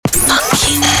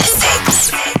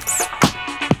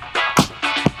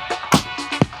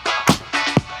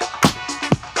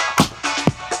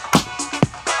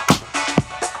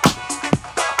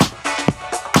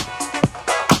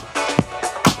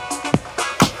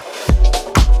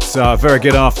So, very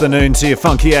good afternoon to you,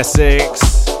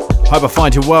 FunkySX. Hope I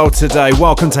find you well today.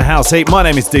 Welcome to House Heat. My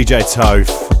name is DJ Toph.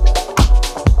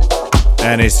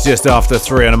 And it's just after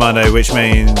 3 on a Monday, which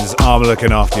means I'm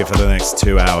looking after you for the next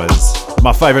 2 hours.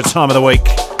 My favourite time of the week.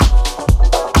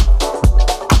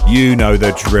 You know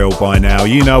the drill by now.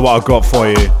 You know what I've got for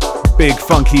you. Big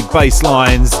funky bass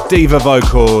lines, diva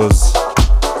vocals,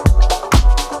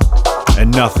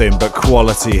 and nothing but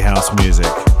quality house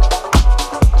music.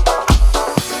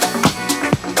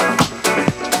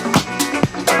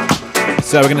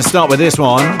 So we're going to start with this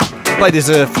one. I played this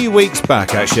a few weeks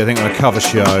back, actually, I think on a cover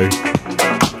show.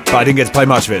 But I didn't get to play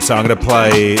much of it, so I'm going to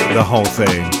play the whole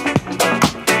thing.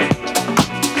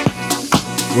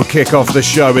 We'll kick off the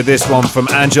show with this one from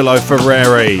Angelo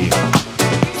Ferreri.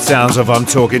 Sounds of I'm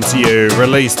Talking to You,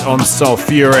 released on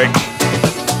Sulfuric.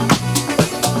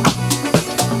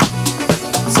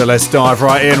 So let's dive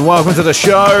right in. Welcome to the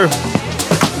show.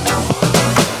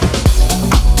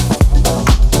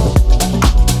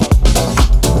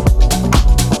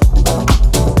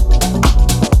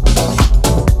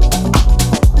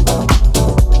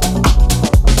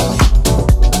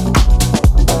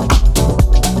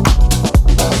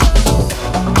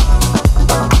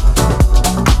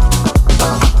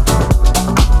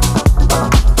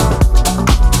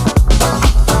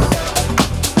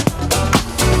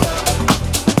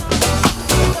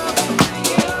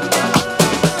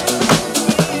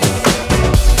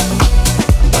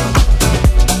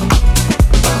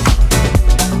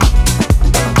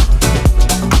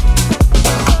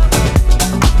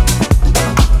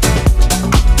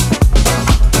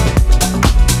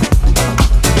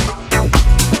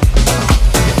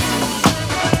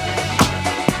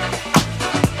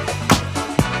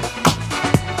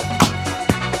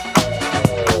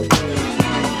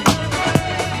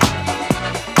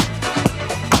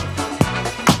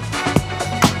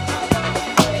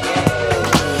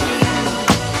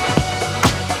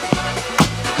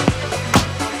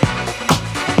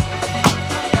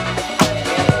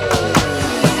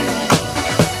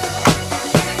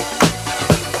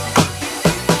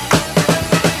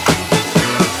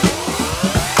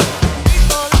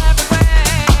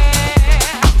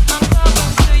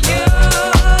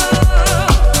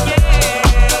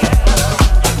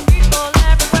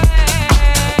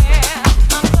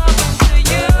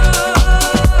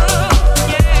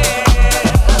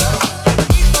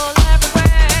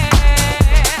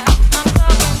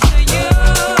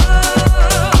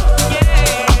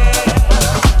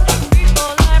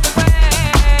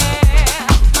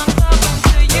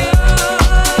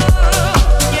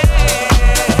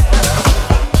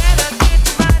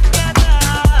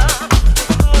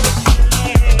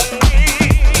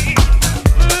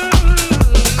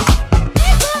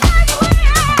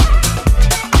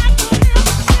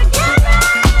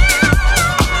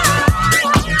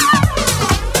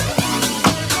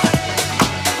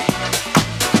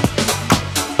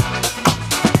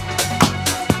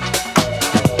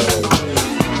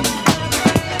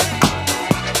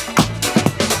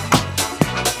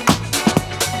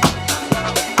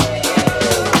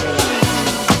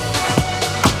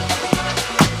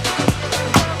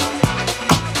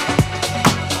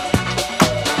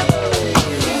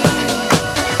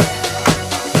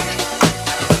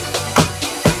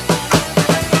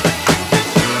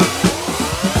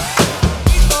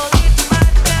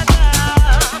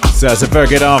 So it's a very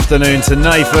good afternoon to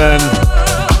Nathan,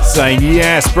 saying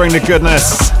yes, bring the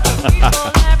goodness.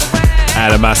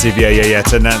 And a massive yeah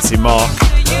to Nancy Mark,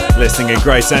 listening in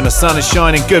great saying the sun is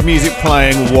shining, good music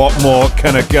playing, what more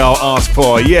can a girl ask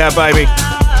for? Yeah, baby.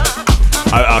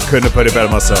 I couldn't have put it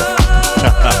better myself.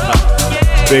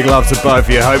 Big love to both of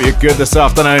you, hope you're good this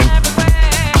afternoon.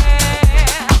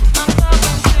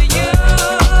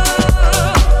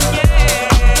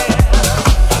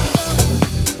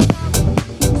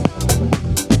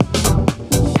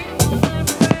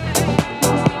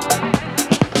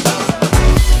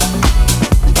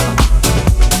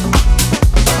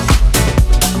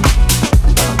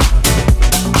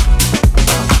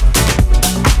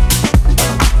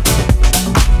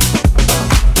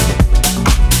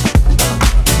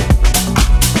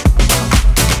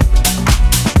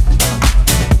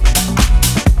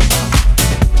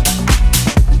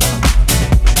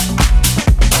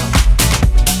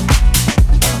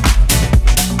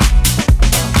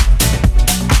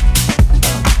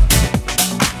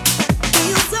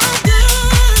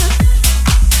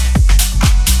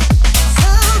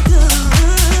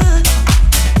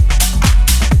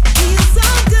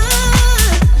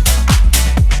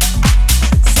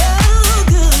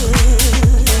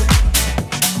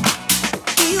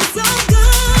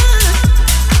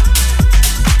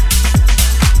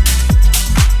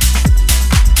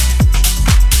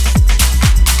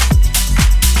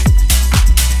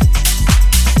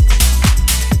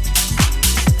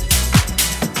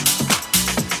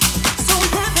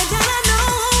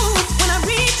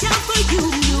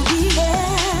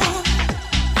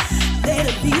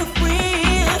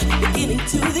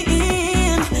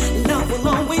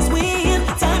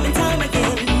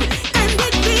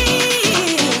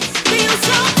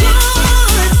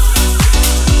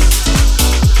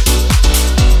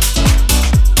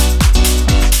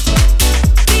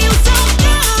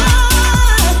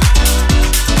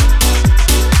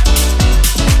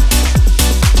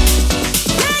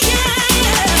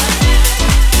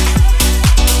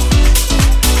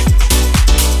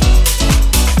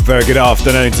 very good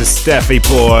afternoon to Steffi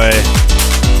Boy.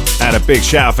 And a big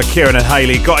shout out for Kieran and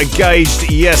Hayley. Got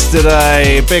engaged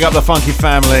yesterday. Big up the Funky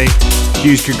family.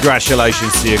 Huge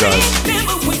congratulations to you guys.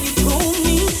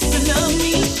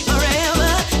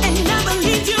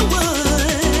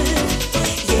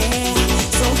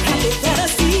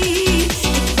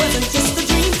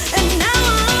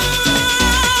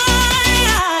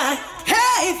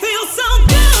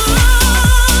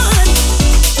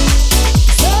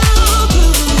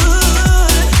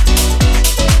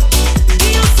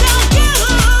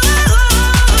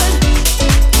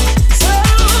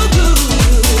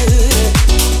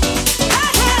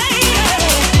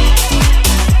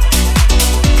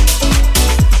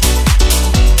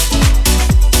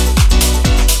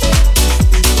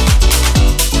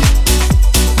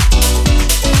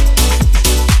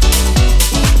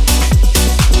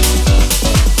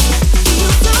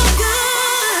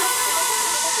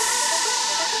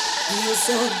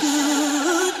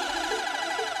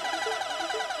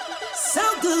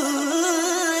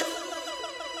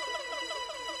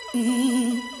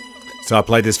 So I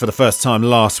played this for the first time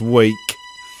last week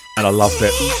and I loved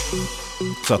it.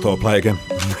 So I thought I'd play it again.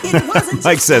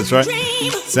 Makes sense, right?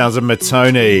 Sounds of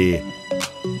Matonii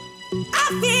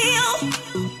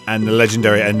and the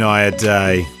legendary Inaya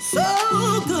Day.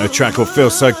 A track called Feel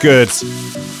So Good.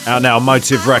 Out now on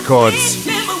Motive Records.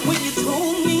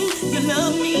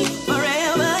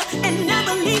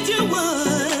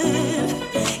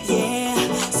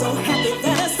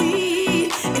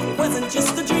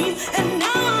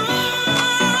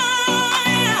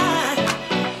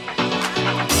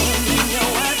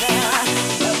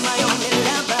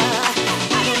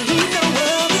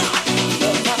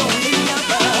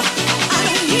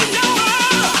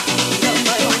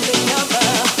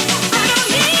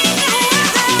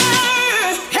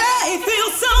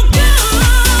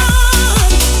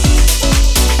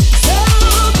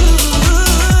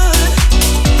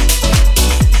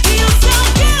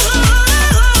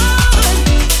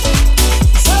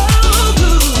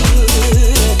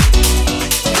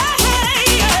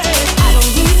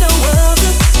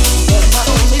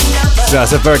 So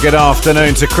that's a very good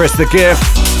afternoon to Chris the Gift.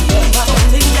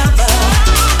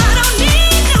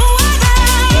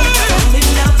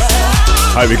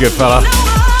 Hope you're good, fella.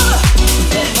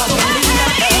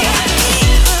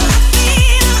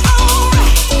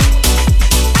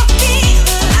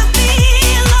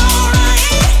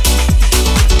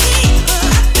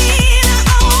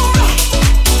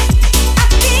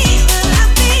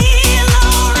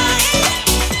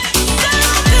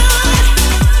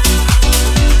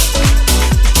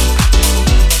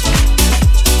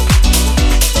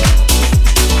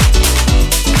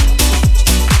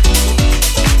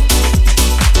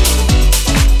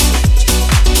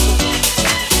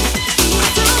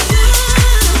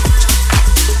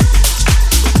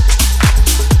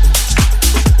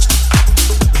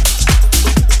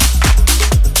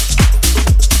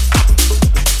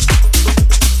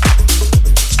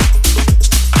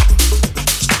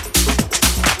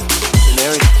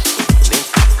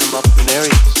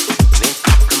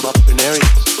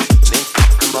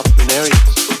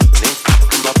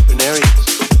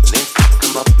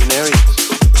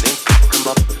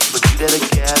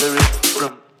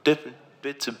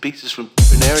 Pieces from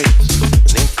different areas.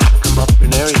 Come up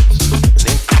in areas.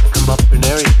 Come up in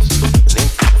areas.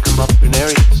 Come up in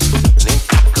areas.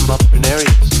 Come up in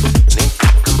areas.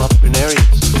 Come up in areas.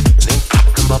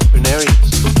 Come up in areas.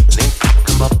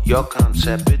 Come up your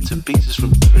concept. Bits and pieces from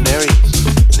different areas.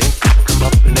 Come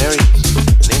up in areas.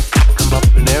 Come up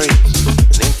in areas.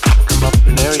 Come up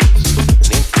in areas.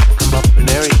 Come up in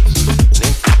areas.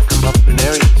 Come up in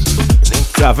areas.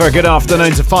 So very good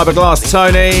afternoon to Fiberglass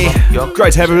Tony.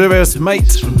 Great to have you with us, mate.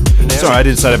 Sorry, I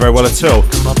didn't say that very well at all.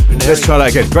 Let's try that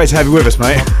again. Great to have you with us,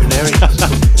 mate.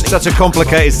 Such a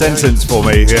complicated sentence for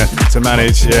me to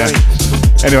manage. Yeah.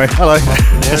 Anyway, hello.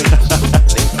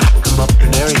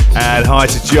 And hi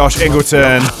to Josh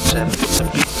Ingleton.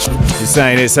 He's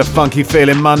saying it's a funky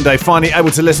feeling Monday. Finally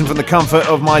able to listen from the comfort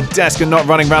of my desk and not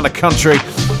running around the country.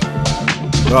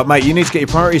 Right, mate, you need to get your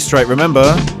priorities straight.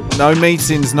 Remember, no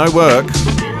meetings, no work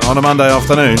on a Monday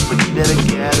afternoon.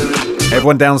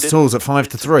 Everyone downs tools at 5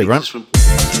 to 3, right?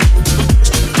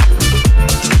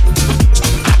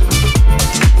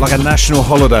 Like a national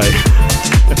holiday.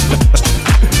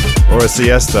 Or a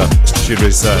siesta, should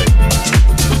we say.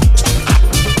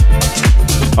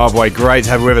 Halfway, great to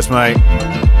have you with us, mate.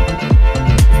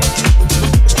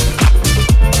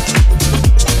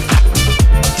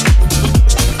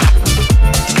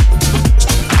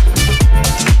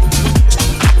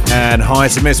 And hi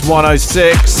to Miss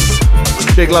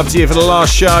 106. Big love to you for the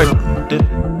last show.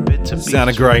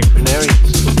 Sounded great.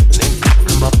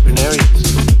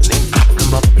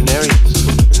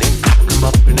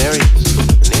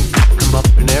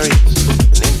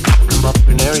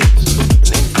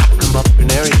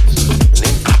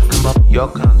 Your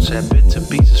concept bits and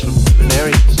pieces from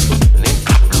Ferreri.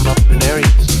 Come up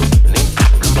Ferreri.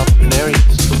 Come up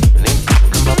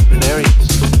Ferreri. Come up Ferreri. Come up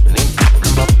Ferreri.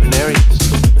 Come up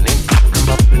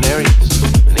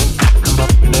Ferreri.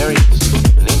 Come up Ferreri. Come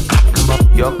up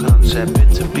your concept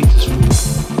bits and pieces from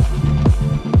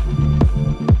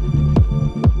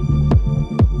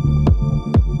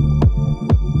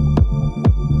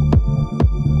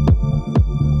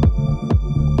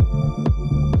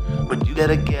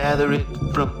gotta gather it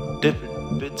from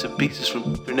different bits and pieces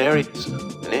from Ferreris,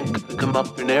 and then come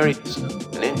up Ferreris,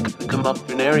 and then come up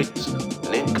Ferreris,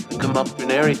 and then come up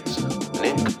Ferreris, and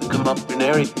then come up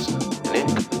Ferreris, and then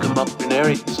come up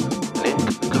Ferreris, and then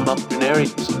come up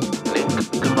Ferreris, and then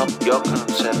come up your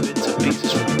concept bits and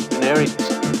pieces from Ferreris,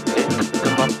 and then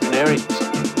come up Ferreris,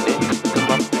 and then come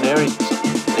up Ferreris,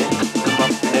 and then come up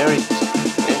Ferreris,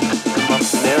 and then come up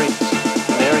Ferreris,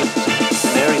 Ferreris,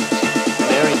 Ferreris,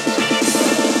 Ferreris.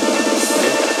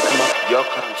 Your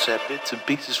concept bits and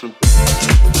pieces from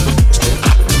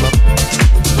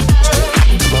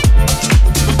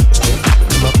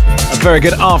A very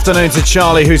good afternoon to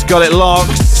Charlie, who's got it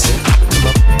locked.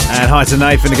 And hi to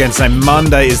Nathan again, saying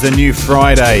Monday is the new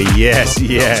Friday. Yes,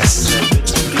 yes.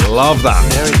 Love that.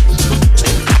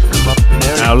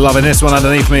 Now loving this one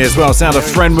underneath me as well. Sound of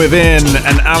Friend Within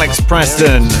and Alex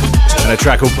Preston. And a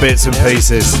track called Bits and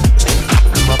Pieces.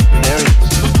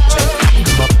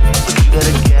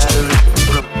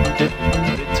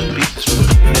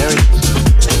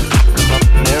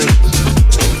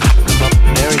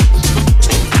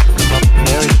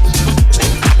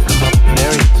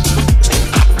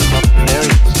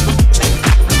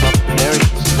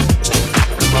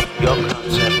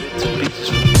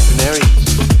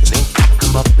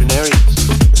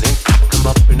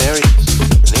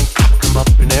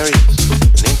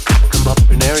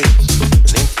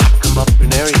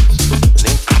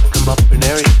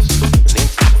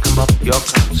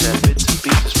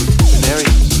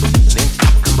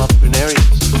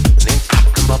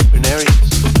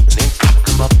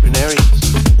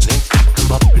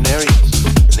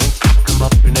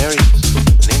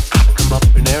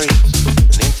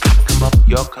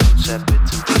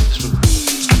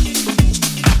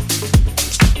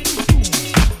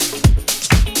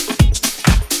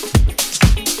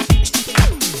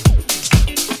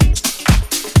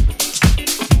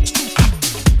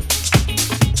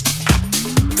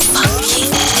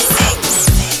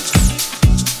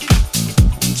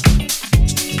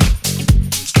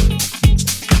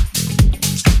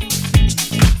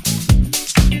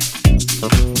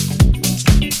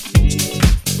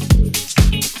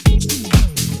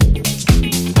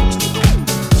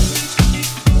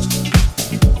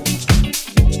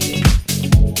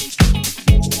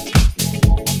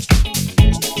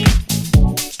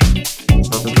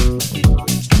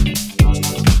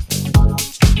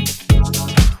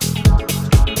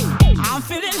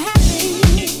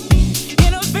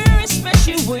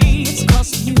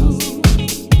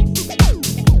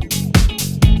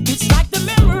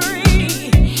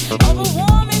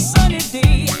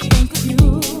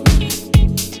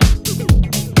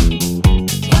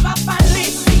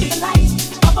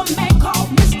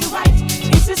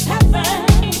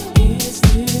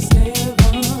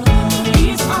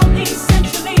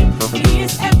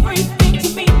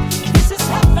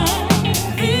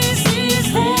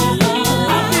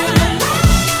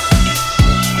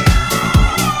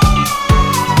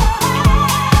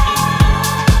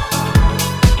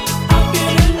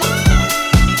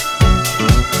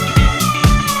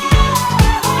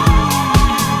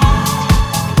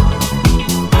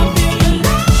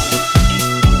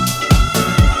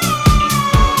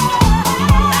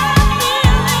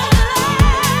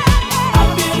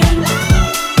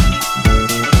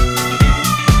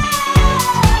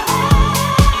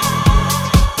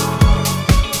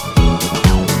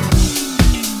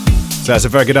 So it's a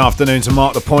very good afternoon to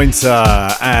Mark the Pointer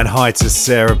and hi to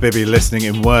Sarah Bibby listening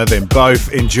in Worthing.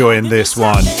 Both enjoying this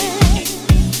one. Yeah,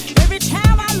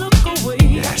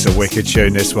 it's a wicked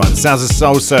tune, this one. Sounds of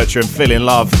Soulsearcher and Feelin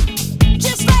Love.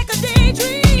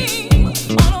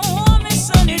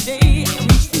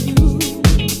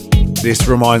 This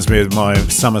reminds me of my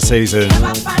summer season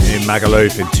in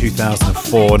Magaluf in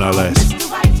 2004, no less.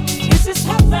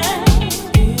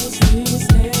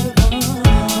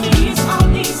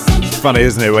 Funny,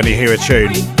 isn't it, when you hear a tune,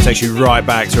 it takes you right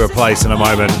back to a place in a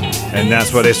moment, and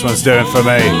that's what this one's doing for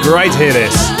me. Great to hear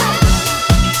this.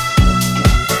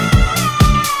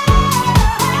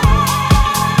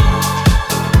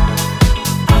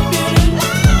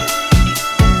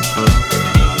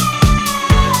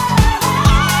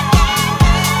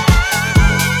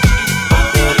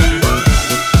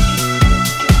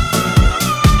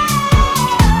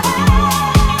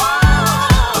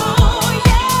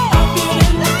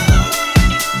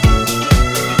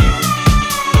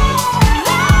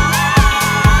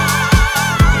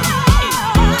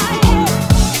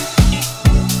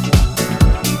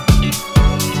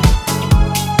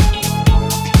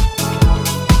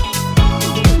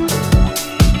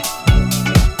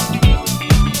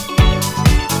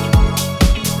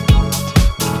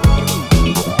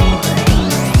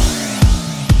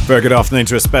 Very good afternoon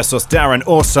to Asbestos Darren,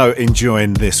 also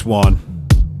enjoying this one.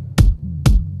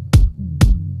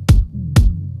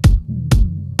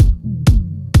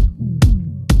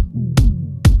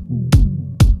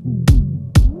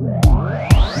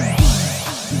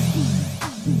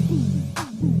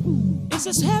 This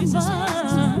is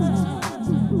heaven.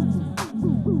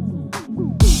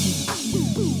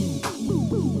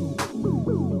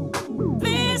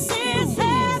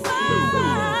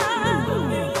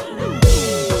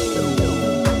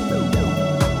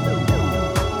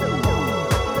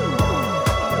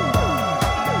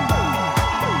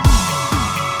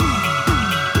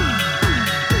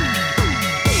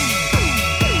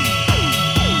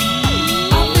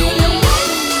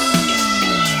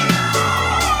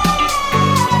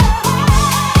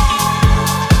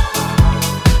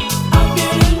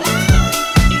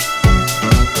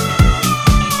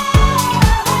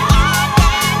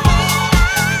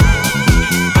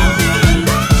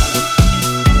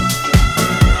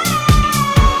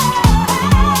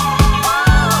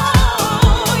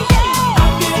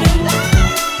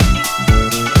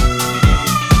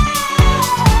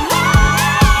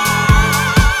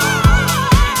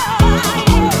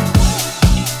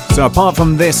 So apart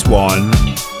from this one,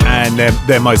 and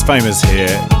their most famous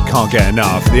here, Can't Get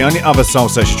Enough, the only other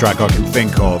Soulsearcher track I can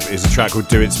think of is a track called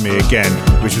Do It To Me Again,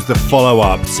 which was the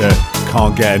follow-up to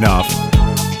Can't Get Enough.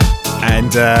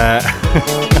 And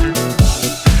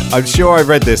I'm sure I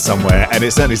read this somewhere, and it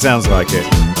certainly sounds like it.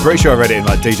 Pretty sure I read it in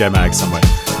like DJ Mag somewhere.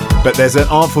 But there's an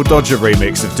Artful Dodger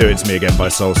remix of Do It To Me Again by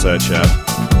Soulsearcher,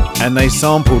 and they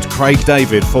sampled Craig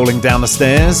David falling down the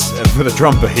stairs for the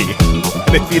drum beat.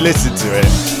 And if you listen to it,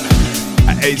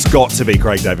 it's got to be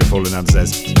Craig David falling down the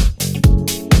stairs.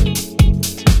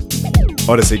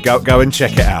 Honestly, go and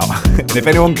check it out. And if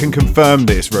anyone can confirm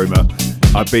this rumour,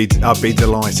 I'd be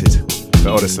delighted. But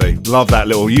honestly, love that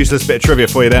little useless bit of trivia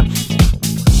for you there.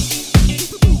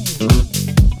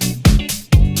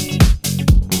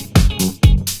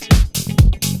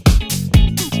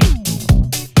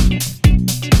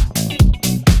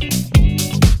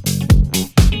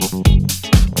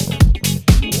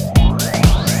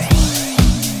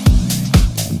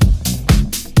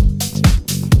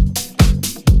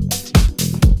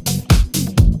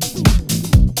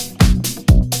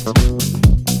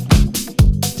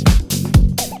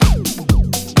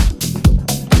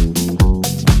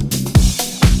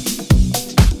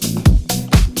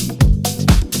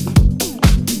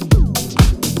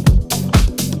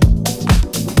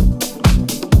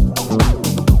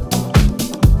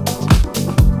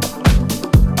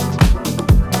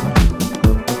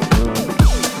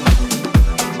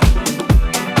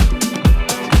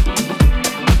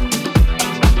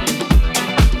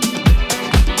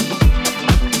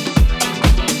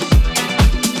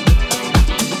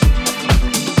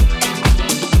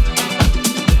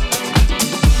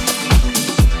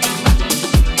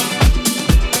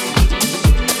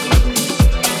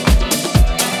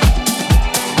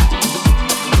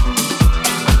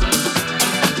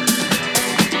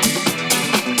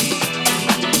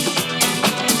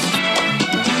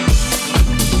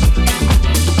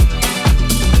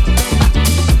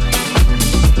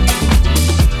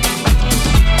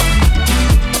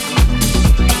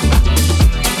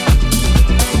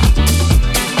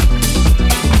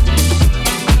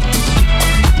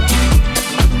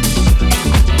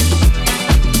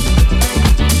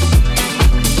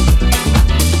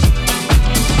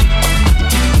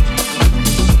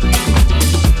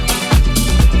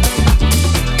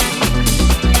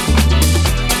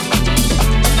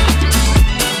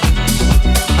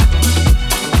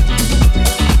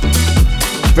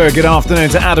 Very good afternoon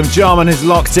to Adam Jarman, who's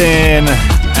locked in,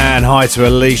 and hi to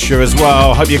Alicia as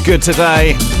well. Hope you're good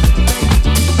today.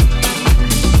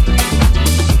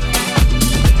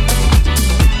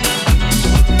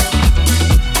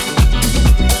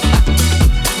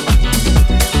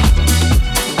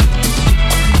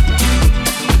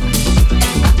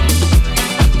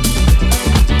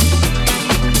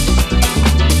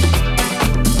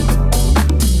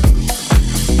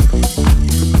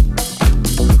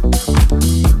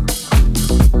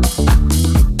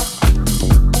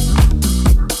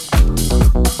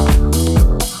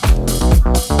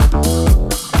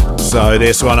 So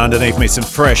this one underneath me, some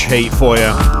fresh heat for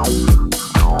you.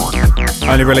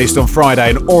 Only released on Friday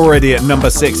and already at number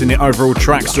 6 in the overall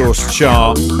track source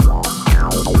chart.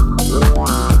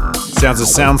 Sounds of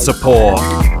Sound Support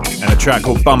and a track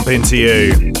called Bump Into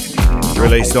You.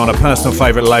 Released on a personal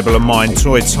favourite label of mine,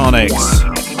 Toy Tonics.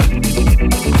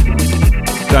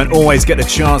 Don't always get the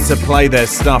chance to play their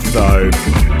stuff though.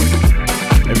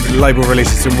 label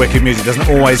releases some wicked music. Doesn't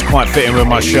always quite fit in with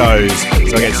my shows,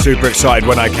 so I get super excited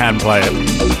when I can play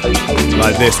it.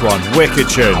 Like this one, wicked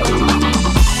tune.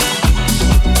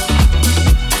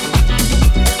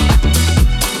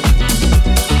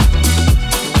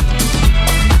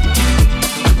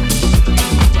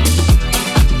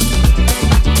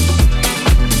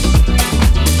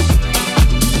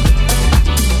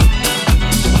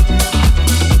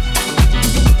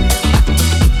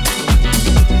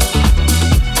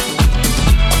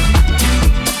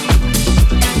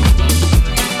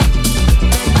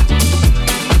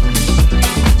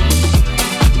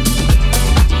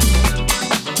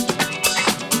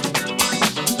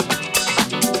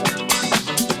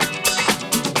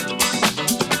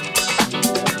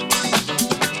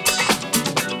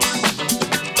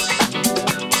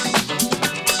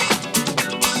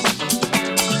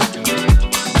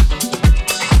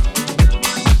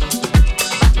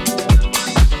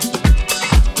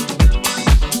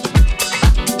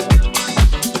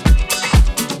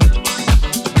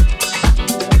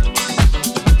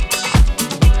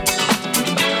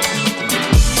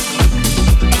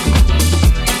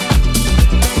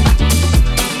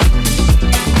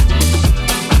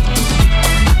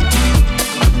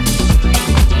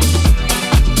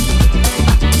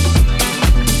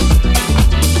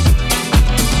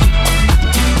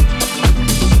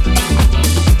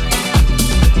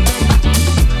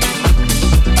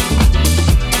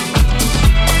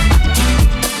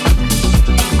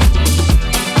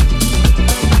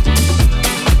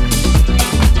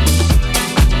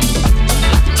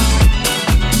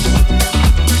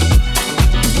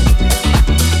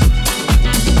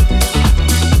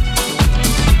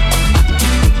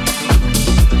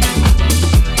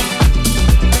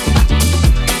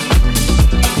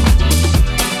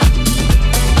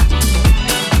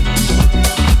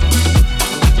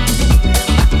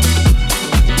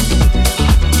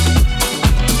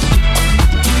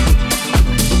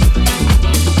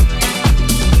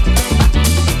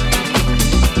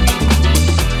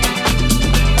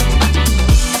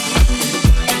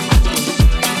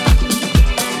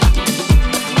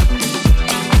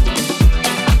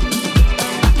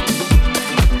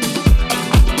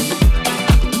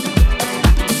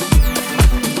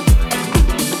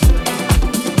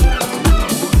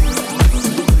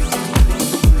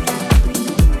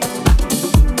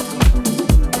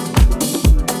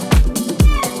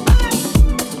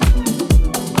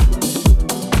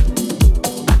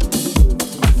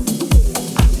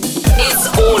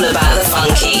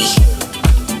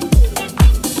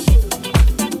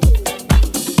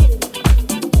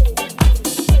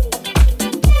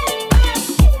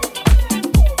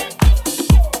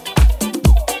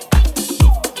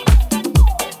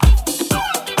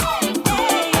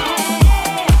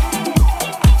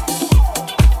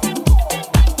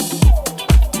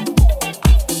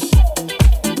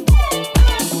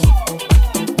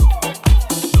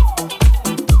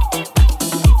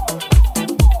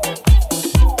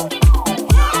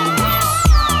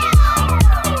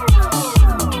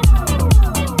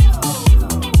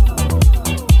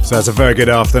 So it's a very good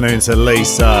afternoon to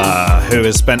Lisa, who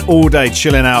has spent all day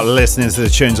chilling out listening to the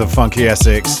tunes of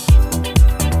FunkySX.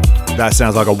 That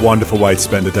sounds like a wonderful way to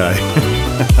spend a day.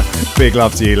 Big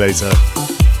love to you, Lisa.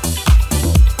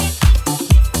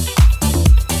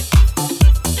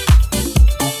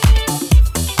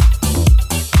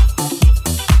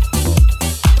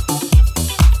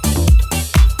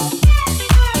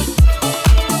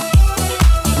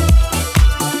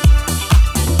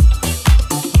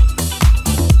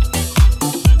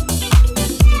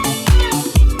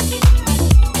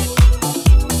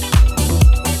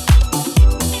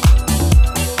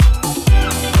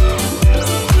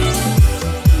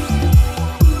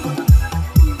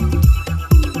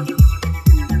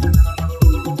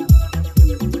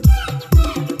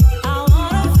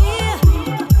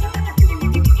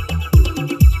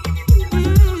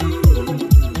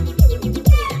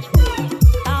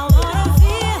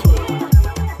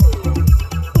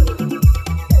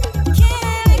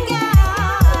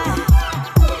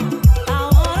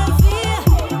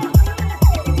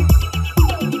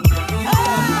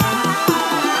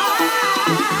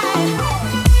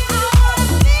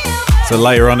 So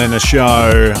later on in the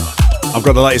show, I've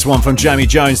got the latest one from Jamie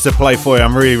Jones to play for you.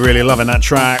 I'm really loving that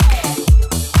track.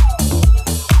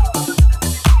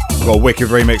 I've got a wicked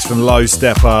remix from Low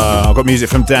Steppa. I've got music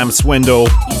from Damn Swindle,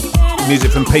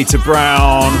 music from Peter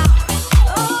Brown,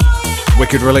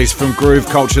 wicked release from Groove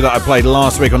Culture that I played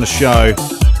last week on the show.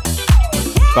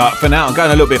 But for now, I'm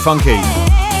going a little bit funky.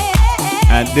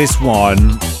 And this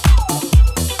one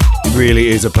really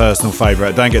is a personal favourite.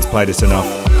 I don't get to play this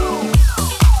enough.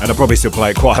 And I'll probably still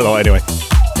play it quite a lot anyway.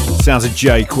 Sounds of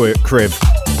JKriv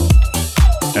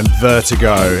and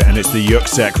Vertigo, and it's the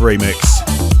Yuksek remix.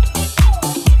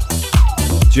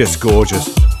 Just gorgeous.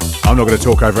 I'm not going to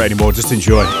talk over it anymore, just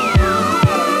enjoy.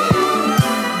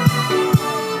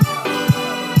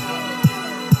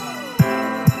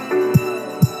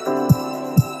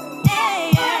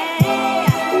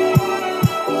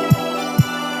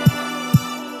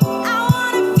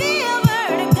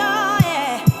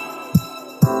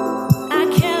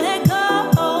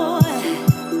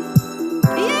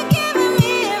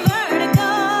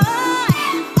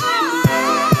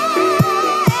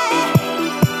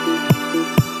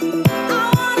 I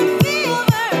wanna feel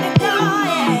vertigo.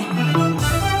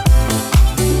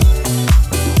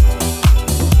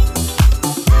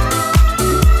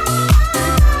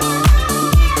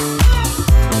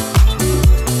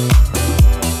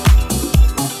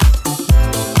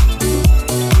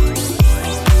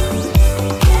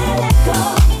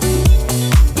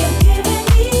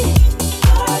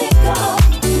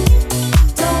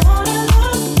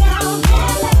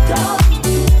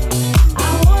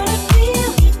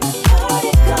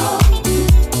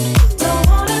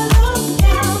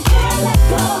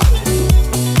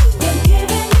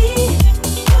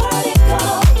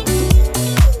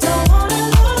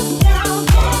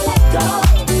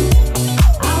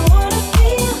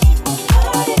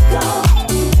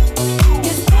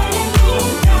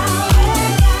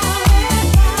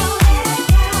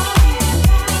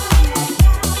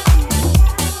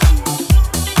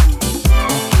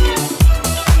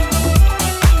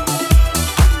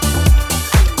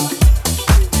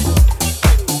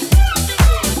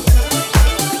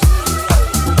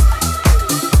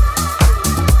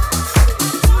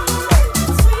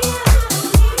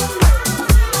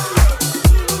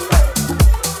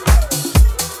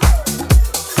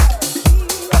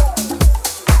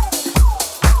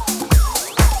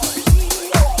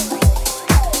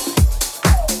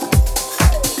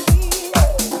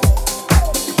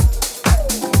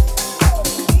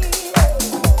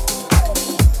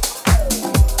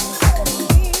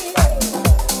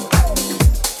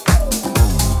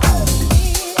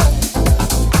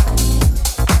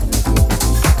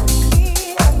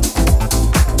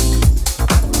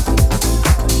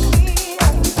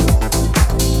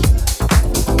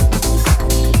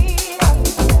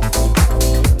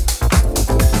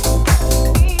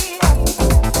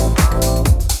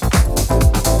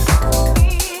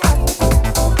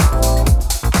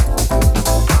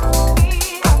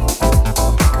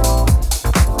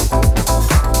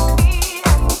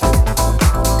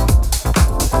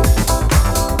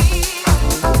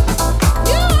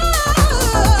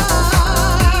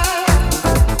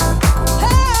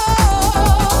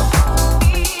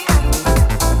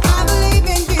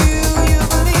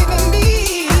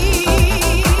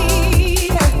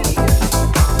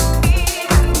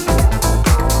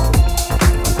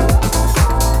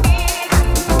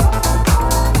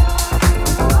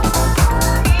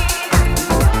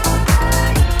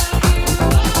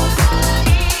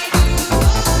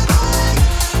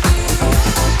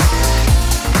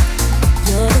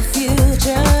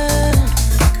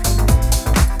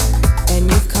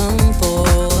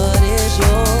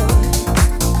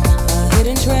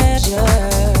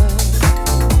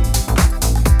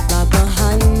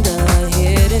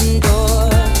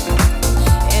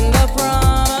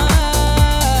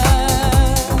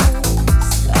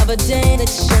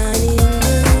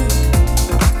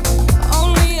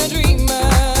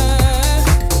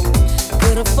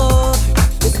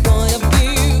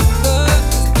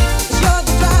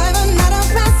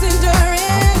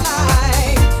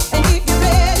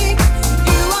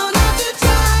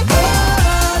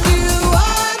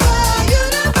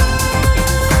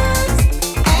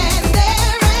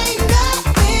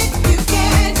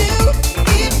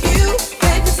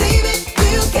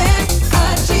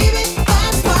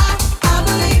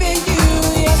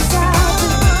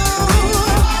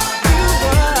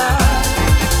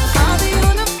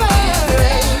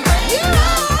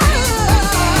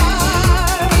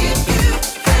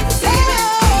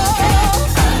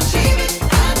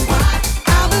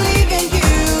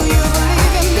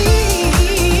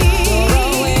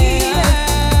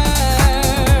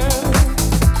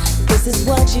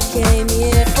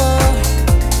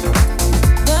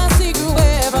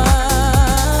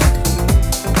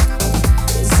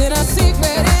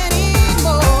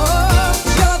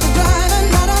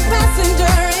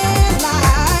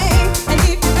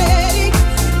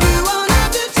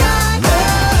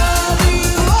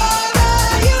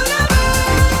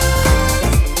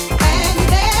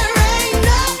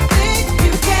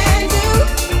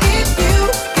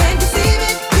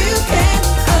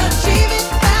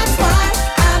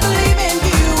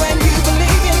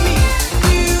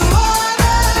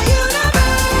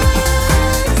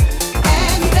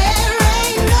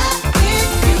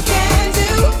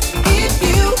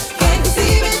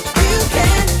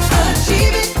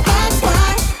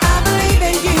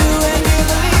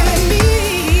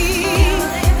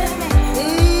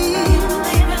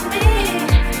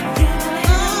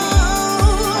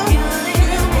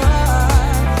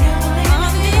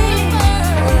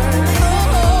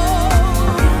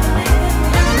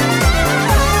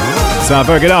 So a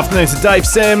very good afternoon to Dave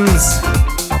Sims.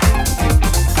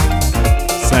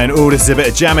 Saying, oh, this is a bit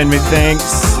of jamming,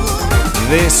 methinks.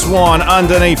 This one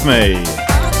underneath me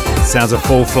sounds a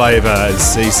full flavour as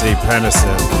CeCe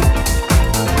Peniston.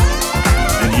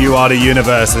 And You Are the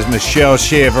Universe as Michele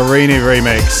Chiavarini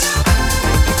remix.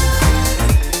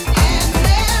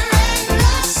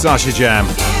 Such a jam.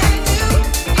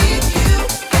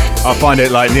 I find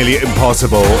it like nearly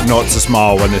impossible not to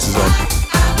smile when this is on.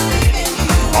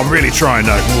 I'm really trying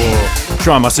though. Whoa.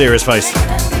 Trying my serious face.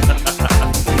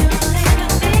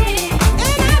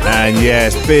 And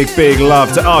yes, big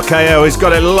love to RKO. He's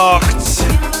got it locked.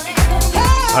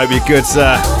 Hope you're good,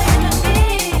 sir.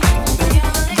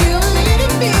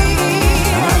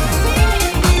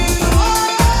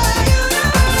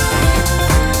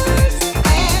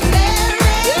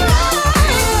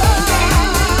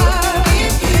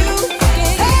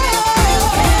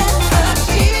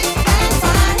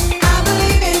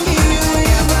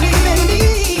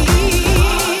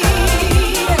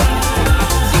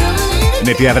 And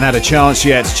if you haven't had a chance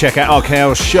yet to check out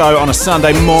RKL's show on a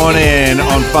Sunday morning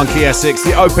on FunkySX,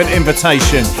 the open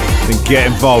invitation, then get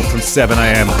involved from 7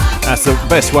 a.m. That's the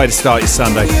best way to start your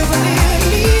Sunday.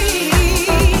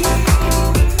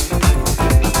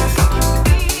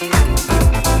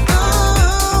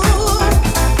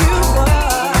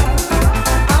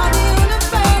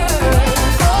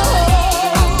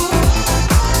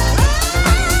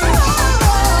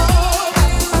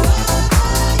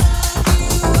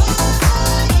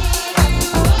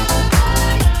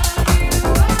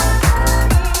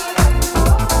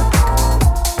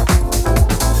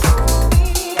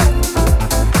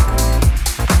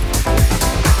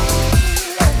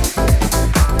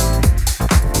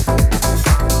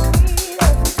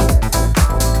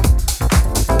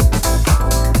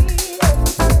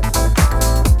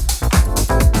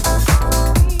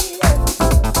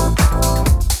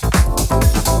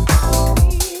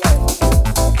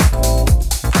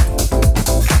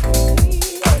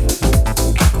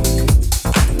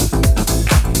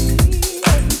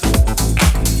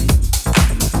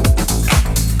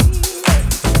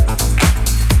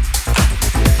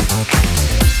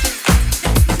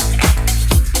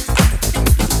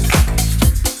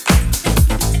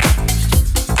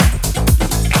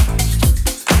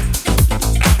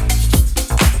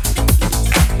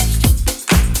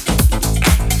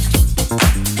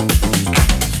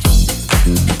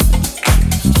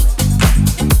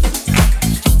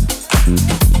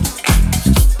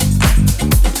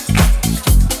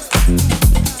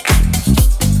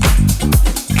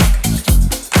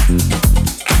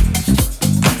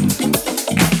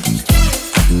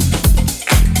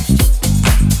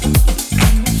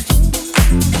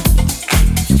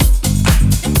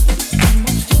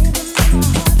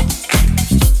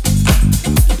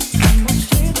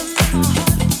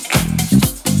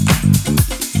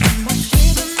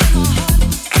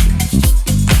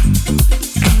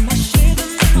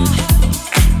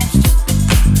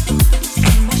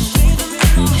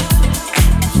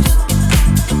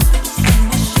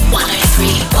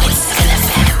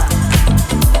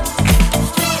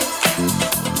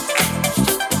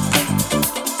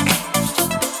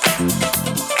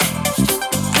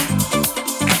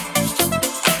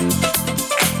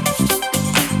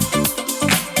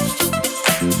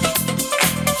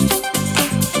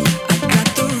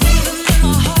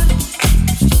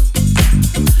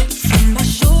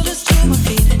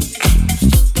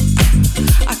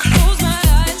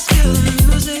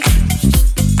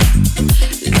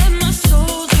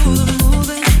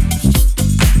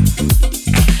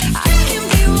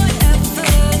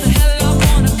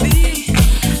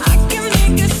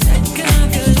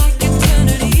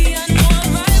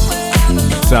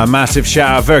 A massive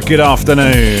shout out, very good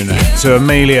afternoon to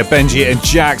Amelia, Benji and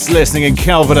Jax listening in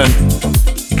Kelvedon.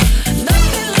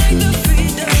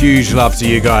 Huge love to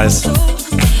you guys.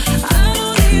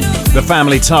 The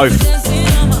family Toph.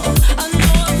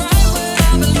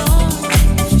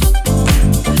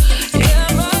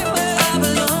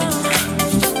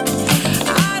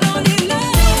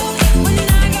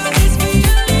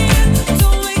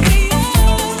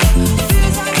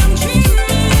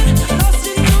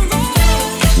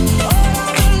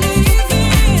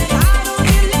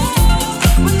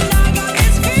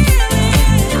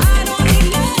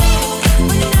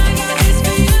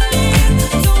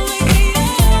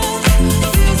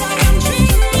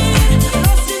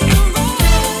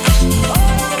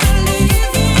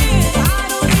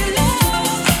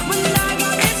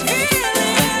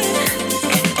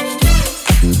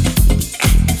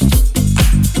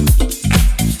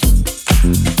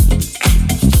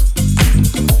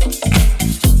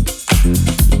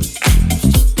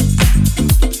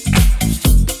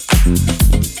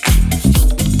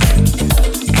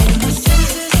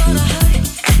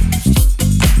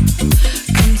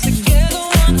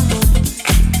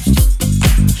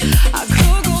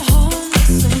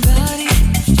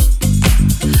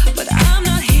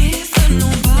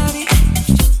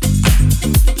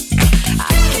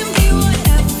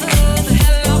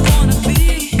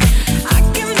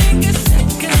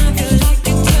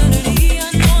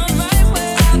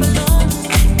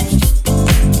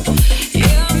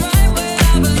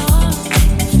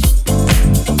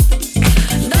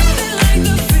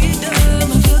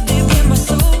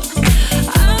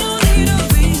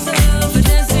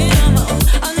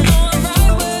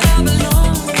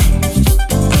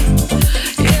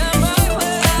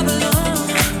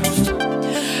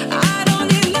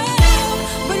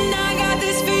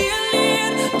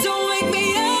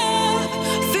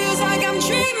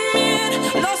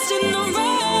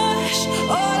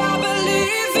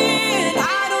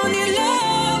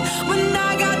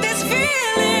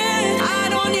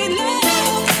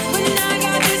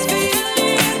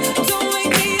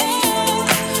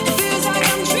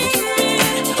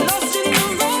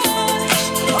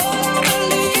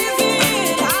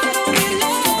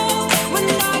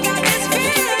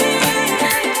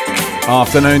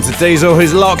 Afternoon to Diesel,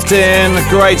 who's locked in.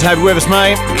 Great to have you with us,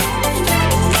 mate.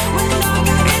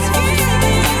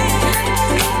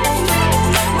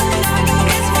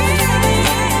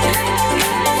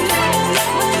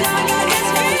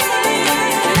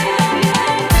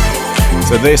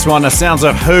 So this one, the sounds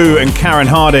of Who and Karen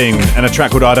Harding, and a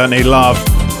track called I Don't Need Love.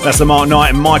 That's the McKnight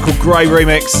and Michael Gray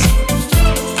remix.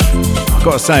 I've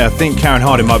got to say, I think Karen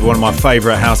Harding might be one of my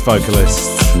favourite house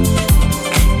vocalists.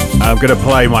 I'm going to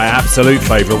play my absolute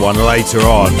favourite one later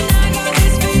on.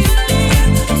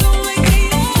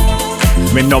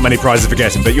 I mean, not many prizes for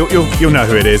guessing, but you'll know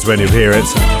who it is when you hear it.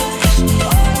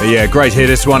 But yeah, great to hear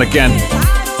this one again.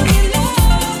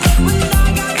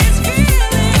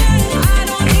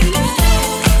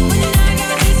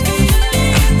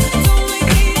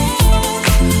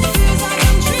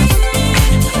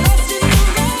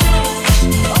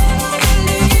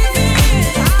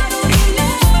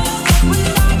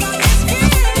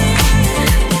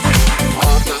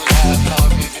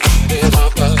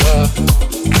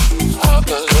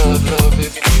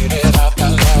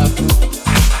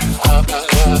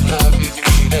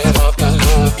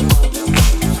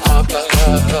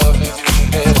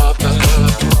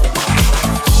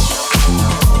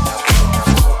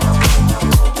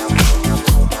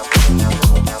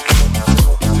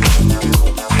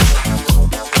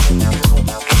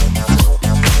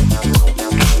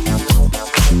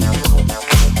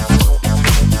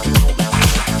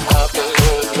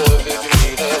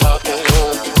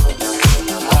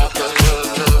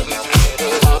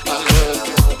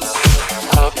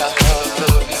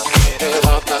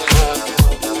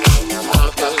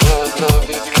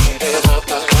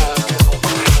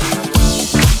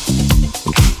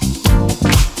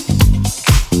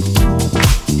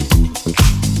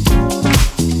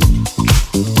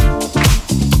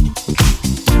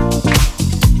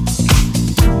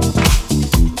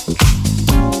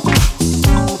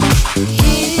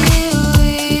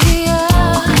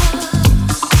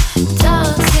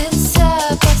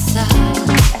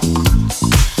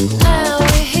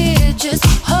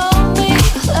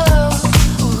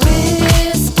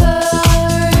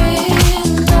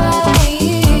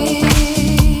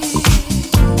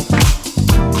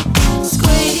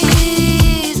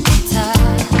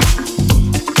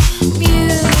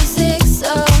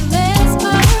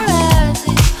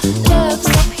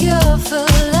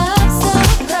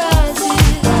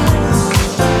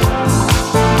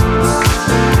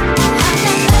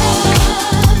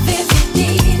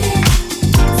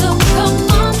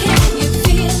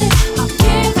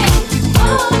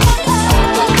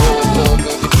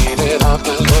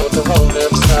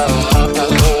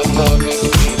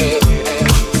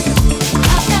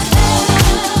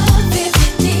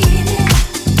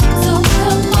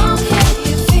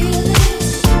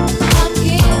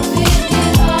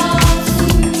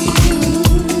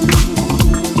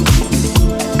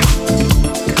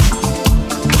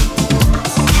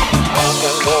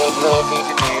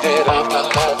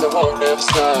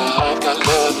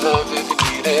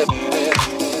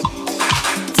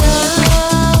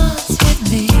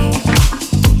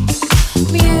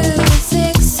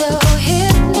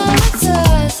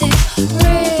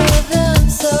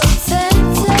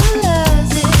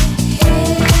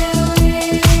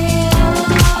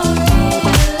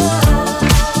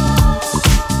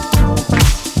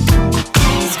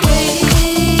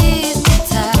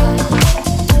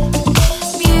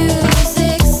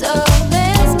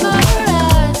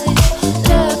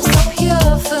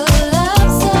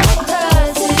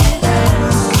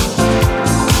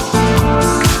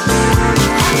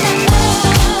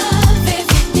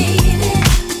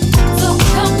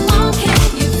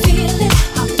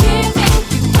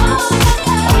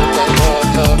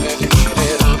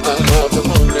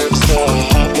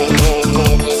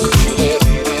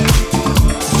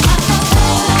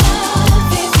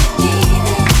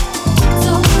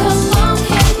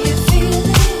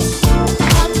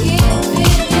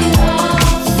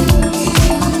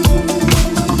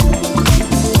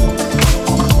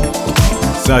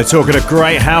 So talking of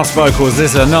great house vocals,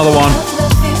 this is another one.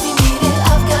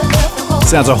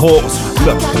 Sounds a horse.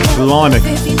 Look, blimey.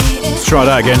 Let's try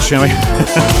that again, shall we?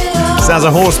 Sounds a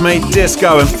horse meet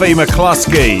disco and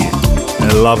McCluskey.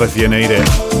 And love if you need it.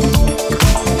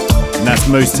 And that's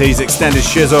Mousse T's extended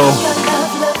Shizzle.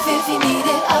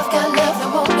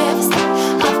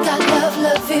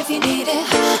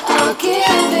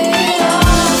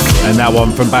 And that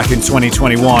one from back in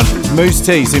 2021. Mousse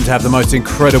T seemed to have the most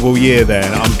incredible year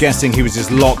then. I'm guessing he was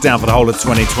just locked down for the whole of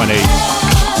 2020,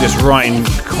 just writing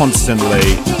constantly.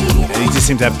 He just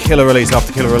seemed to have killer release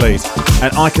after killer release.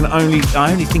 And I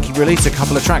only think he released a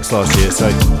couple of tracks last year, so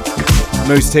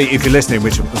Mousse T, if you're listening,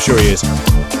 which I'm sure he is,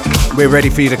 we're ready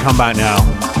for you to come back now.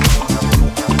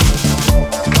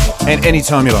 And any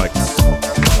time you like.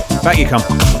 Back you come.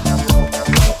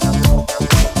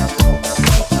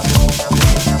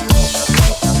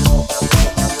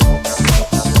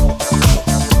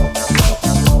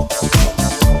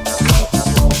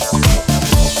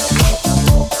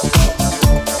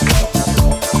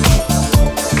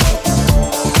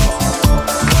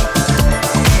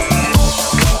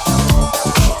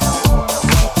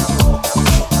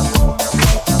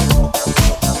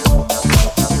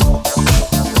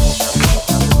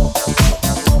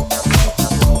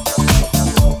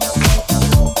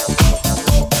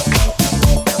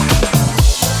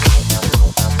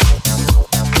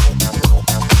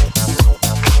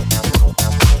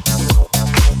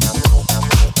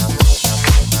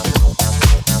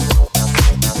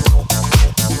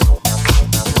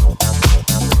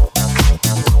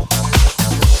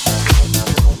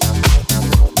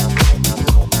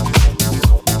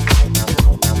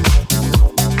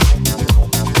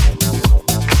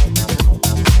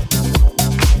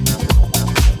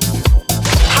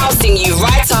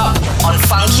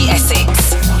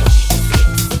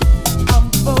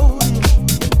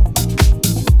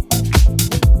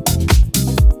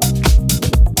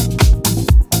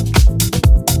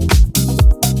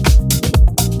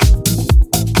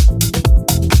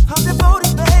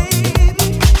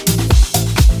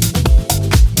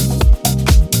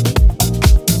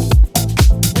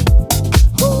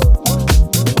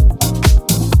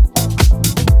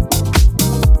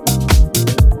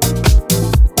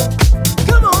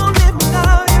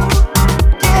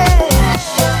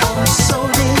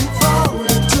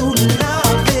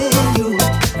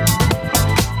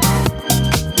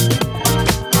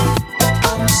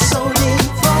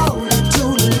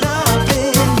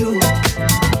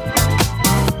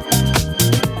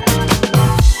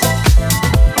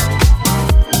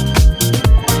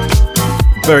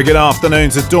 Very good afternoon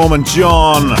to Dorman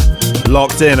John,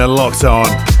 locked in and locked on.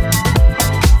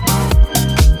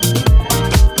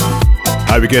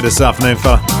 Hope you're good this afternoon,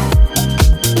 for.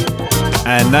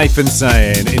 And Nathan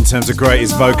saying, in terms of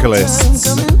greatest vocalists,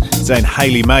 saying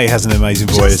Hayley May has an amazing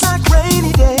voice.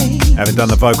 Having done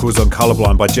the vocals on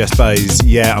Colorblind by Jess Bays,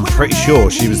 yeah, I'm pretty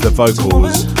sure she was the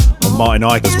vocals on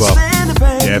Matonii as well.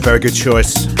 Yeah, very good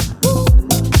choice.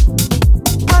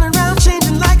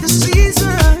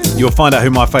 You'll find out who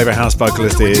my favourite house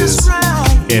vocalist is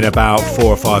in about 4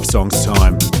 or 5 songs'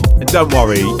 time. And don't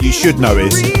worry, you should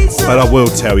notice, but I will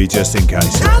tell you just in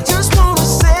case.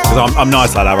 Because I'm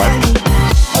nice like that, right?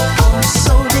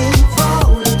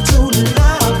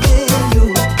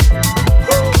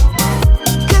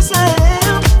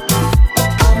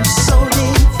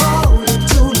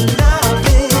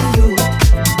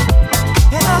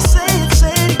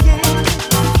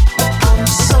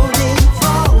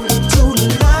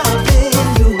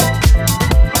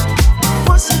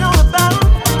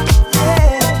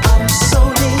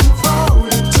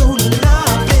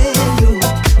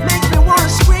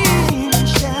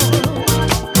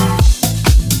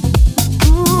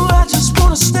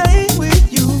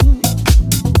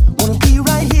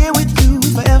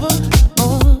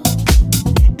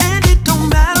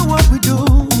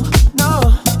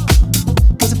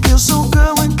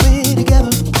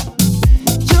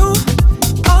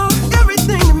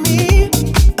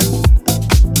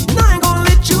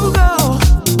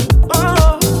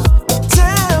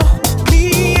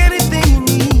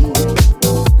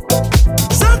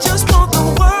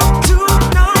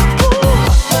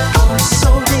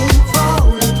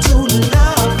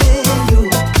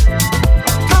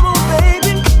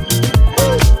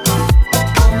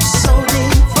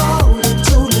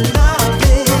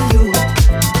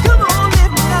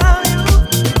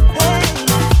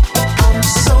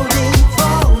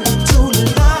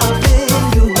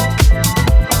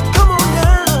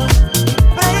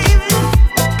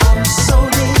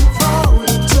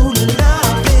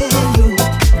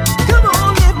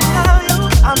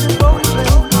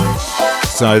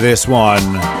 So this one,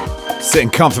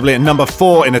 sitting comfortably at number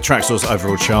 4 in the Traxsource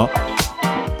overall chart.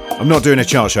 I'm not doing a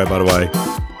chart show, by the way.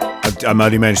 I'm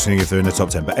only mentioning if they're in the top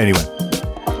 10, but anyway.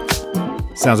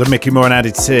 Sounds of Micky Moore and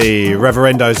Added T,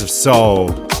 Reverendos of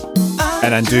Soul,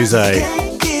 and Anduze,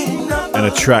 and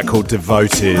a track called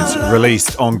Devoted,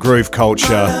 released on Groove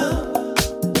Culture.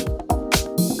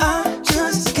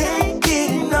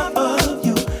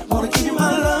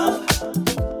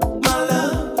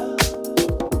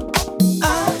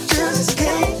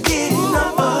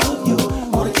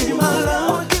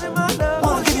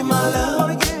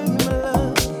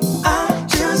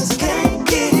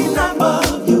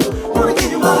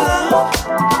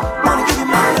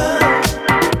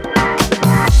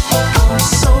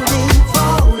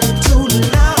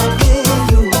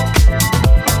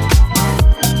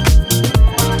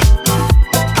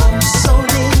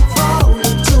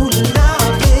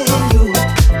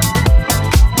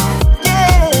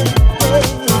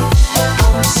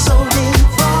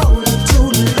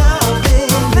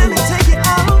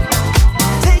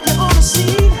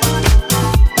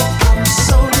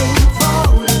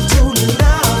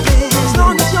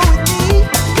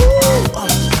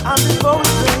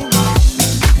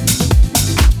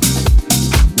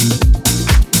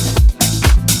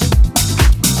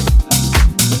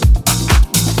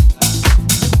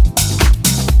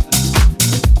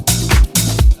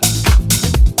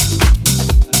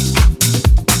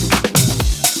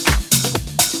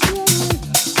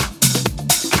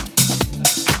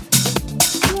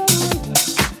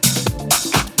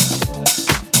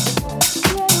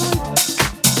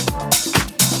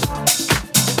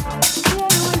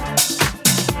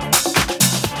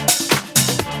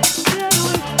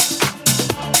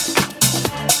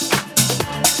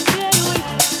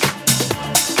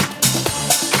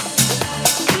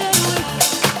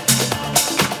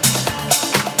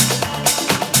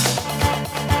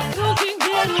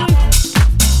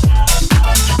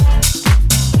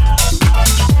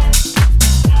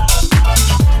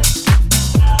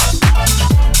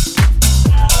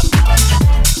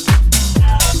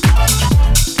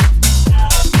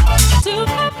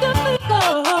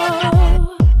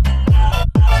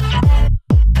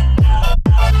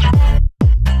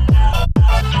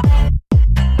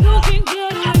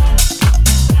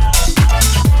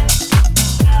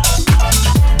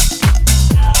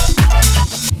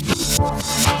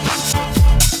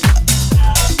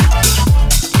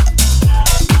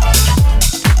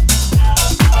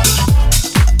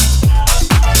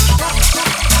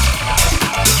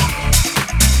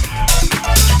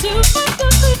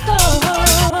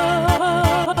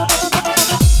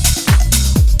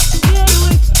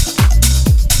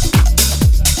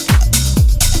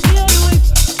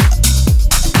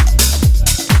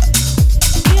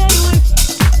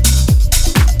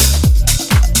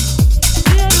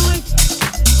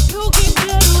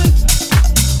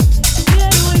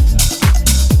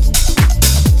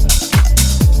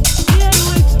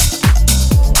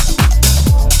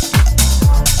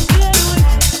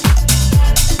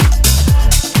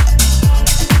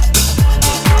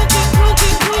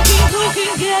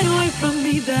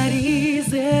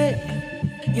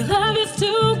 love is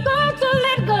too good to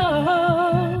let go.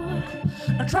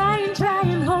 I try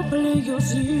and hopefully you'll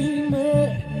see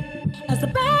me as the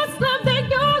best love that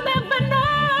you'll ever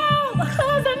know.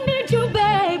 'Cause I need you,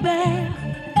 baby,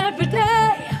 every day.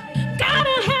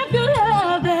 Gotta have your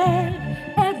loving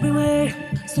every way.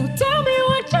 So tell me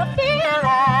what you're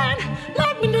feeling.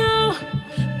 Let me know.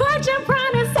 Put your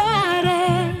pride aside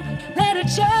and let it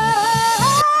show.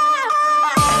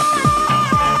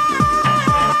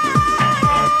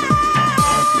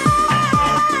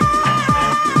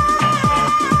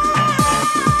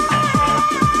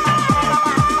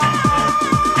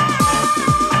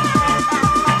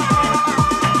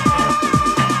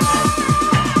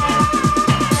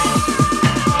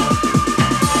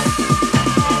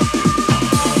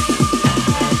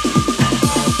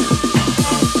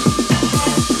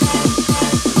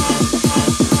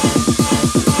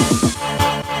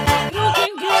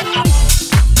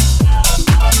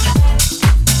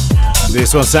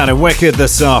 This one sounded wicked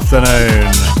this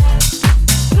afternoon.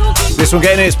 This one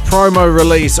getting its promo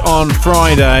release on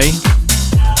Friday.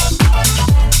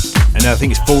 And I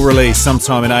think it's full release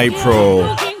sometime in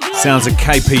April. Sounds of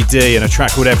KPD and a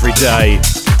track called Every Day.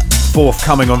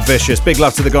 Forthcoming on Vicious. Big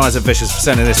love to the guys at Vicious for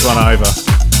sending this one over.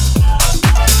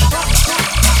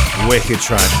 Wicked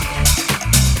track.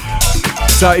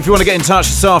 So if you want to get in touch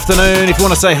this afternoon, if you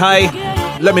want to say hey,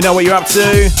 let me know what you're up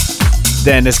to,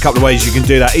 then there's a couple of ways you can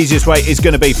do that. Easiest way is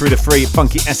going to be through the free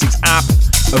FunkySX app,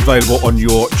 available on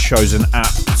your chosen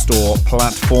app store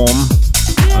platform.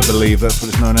 I believe that's what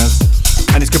it's known as.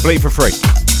 And it's completely for free.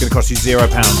 It's going to cost you £0.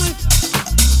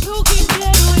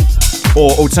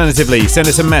 Or alternatively, send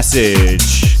us a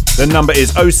message. The number is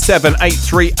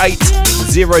 07838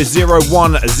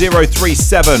 001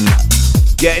 037.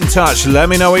 Get in touch. Let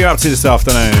me know what you're up to this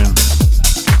afternoon.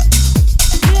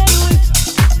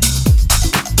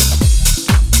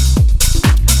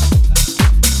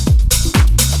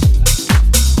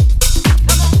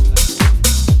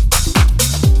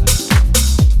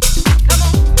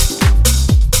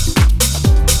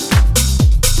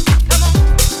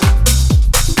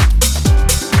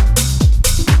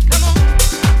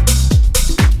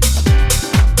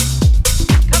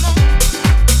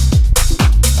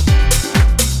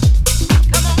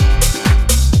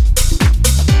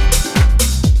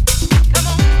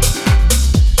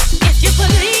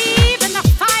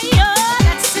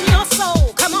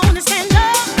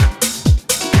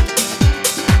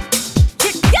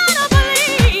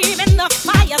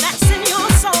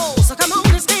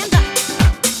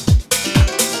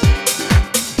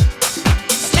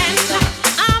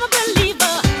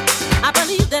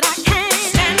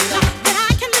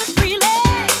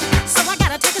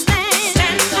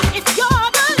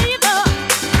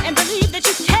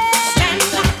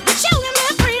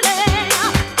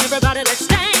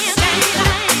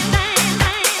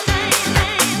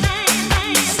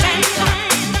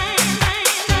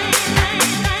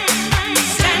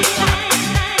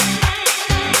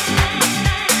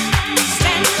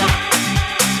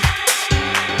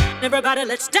 Everybody,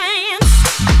 let's dance.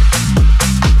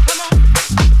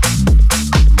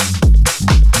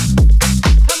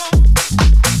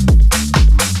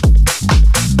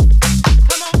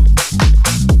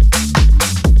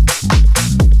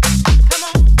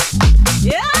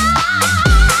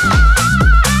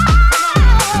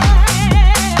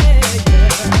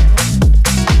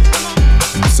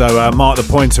 So Mark the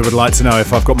Pointer would like to know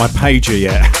if I've got my pager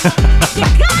yet.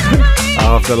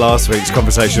 After last week's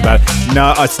conversation about it.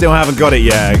 No, I still haven't got it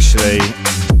yet, actually.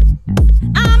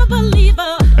 I'm a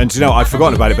believer. And you know, I've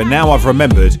forgotten about it, but now I've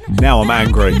remembered. Now I'm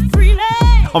angry.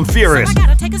 I'm furious. So I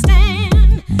gotta take a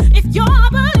stand. If you're a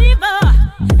believer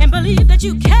and believe that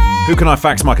you can, who can I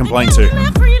fax my complaint to?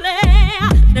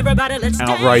 Everybody, let's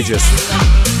outrageous.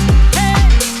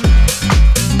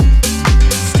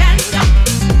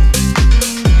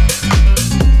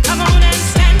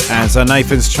 And so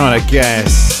Nathan's trying to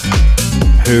guess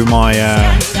who my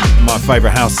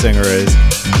favourite house singer is,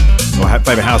 or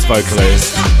favourite house vocal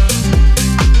is,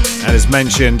 and has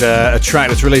mentioned a track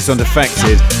that's released on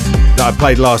Defected that I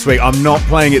played last week. I'm not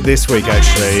playing it this week,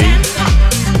 actually.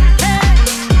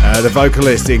 The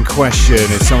vocalist in question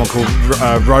is someone called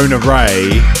Rona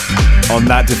on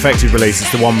that Defected release.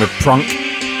 It's the one with Prunk,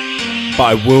 but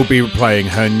I will be playing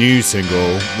her new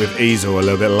single with Ezel a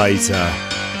little bit later.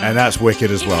 And that's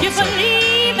wicked as well. If you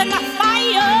believe in the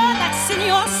fire that's in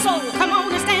your soul, come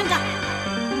on and stand up.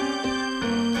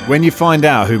 When you find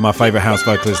out who my favourite house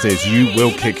vocalist is, you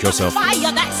will kick yourself.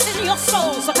 Fire that's in your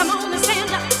soul, so come on and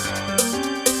stand up.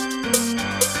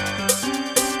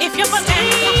 If you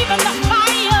believe in the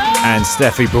fire. And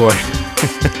Steffi boy,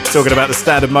 talking about the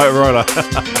standard Motorola.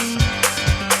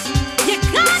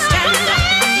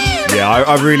 Yeah,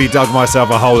 I really dug myself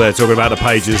a hole there talking about the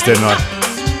pages, didn't I?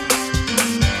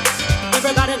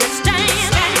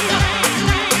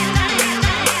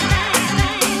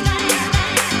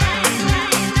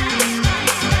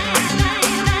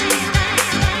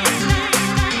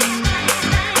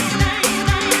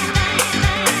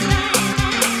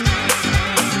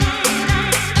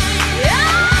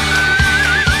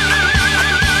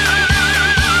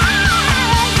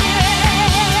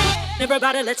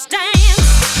 Everybody, let's dance.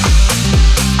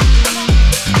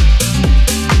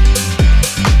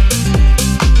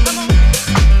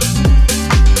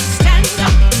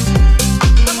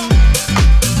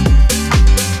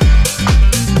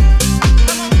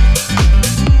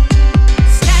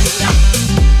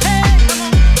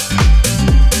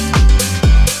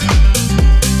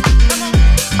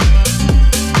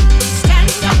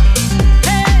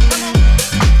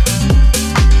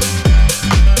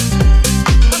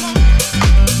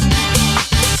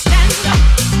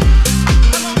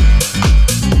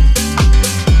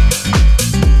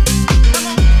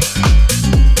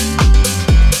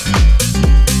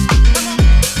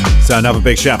 So another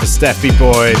big shout for Steffi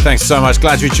boy. Thanks so much.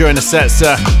 Glad you enjoying the set,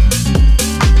 sir.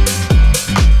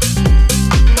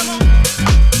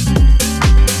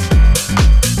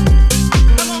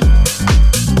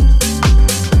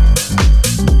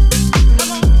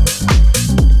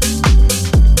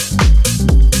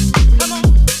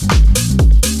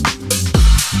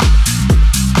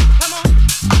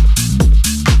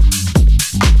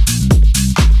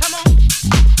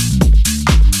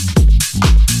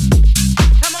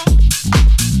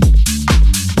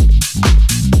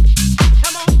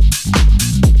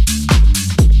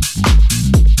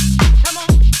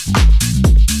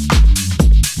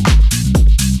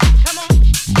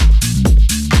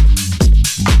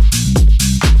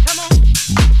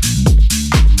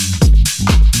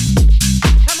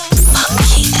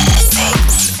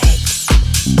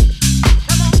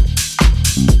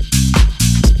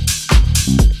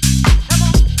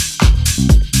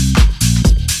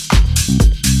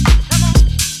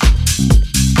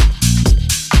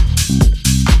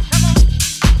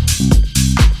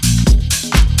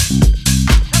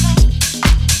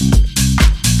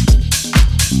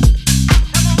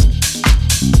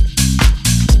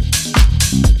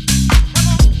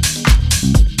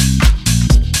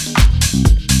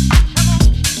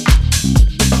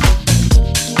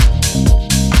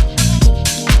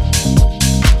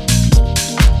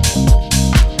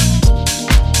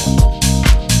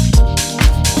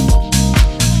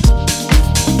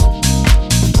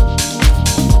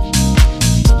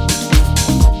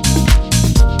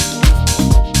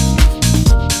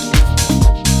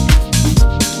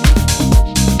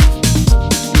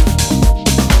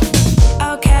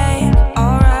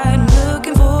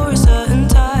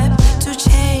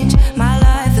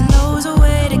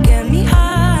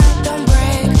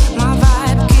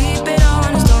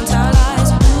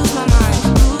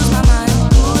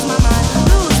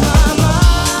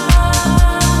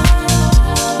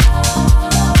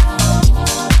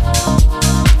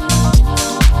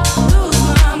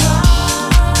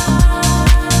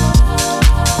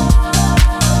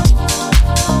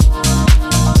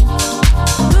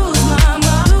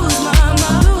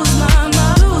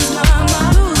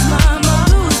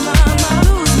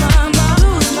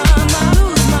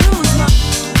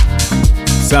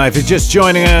 So if you're just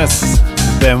joining us,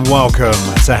 then welcome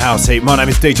to House Heat. My name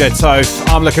is DJ Toph.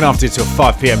 I'm looking after you till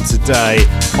 5 p.m. today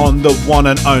on the one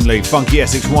and only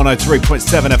FunkySX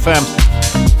 103.7 FM.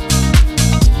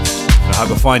 I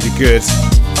hope I find you good.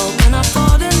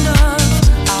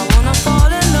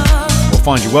 Or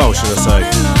find you well, should I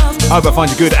say. I hope I find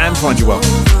you good and find you well.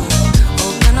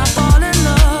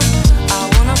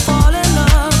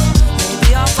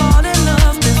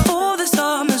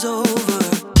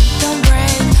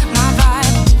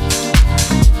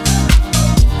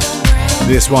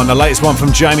 This one, the latest one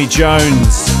from Jamie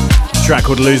Jones, a track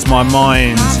called Lose My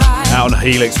Mind, out on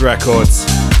Helix Records.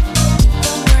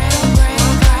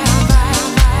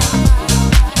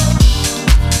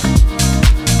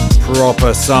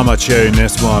 Proper summer tune,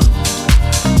 this one.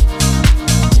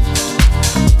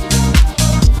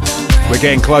 We're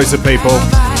getting closer, people.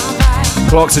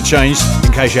 Clocks have changed,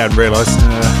 in case you hadn't realised.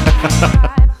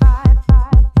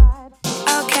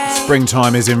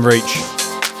 Springtime is in reach.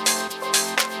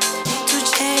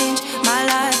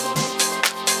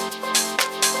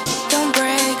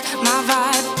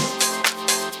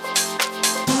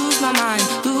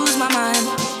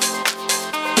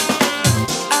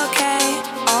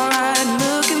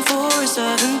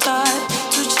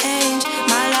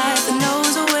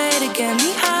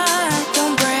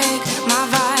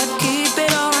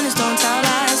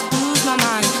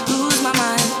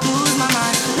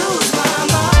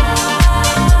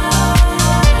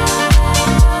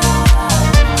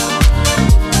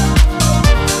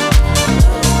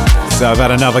 So I've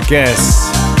had another guess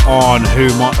on who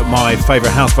my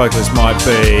favourite house vocalist might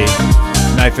be.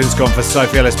 Nathan's gone for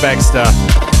Sophie Ellis-Bextor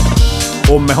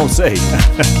or Mel C.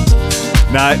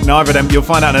 No, neither of them. You'll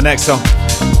find out in the next song.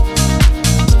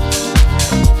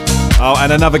 Oh,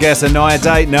 and another guess, Inaya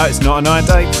Date. No, it's not Inaya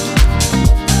Date.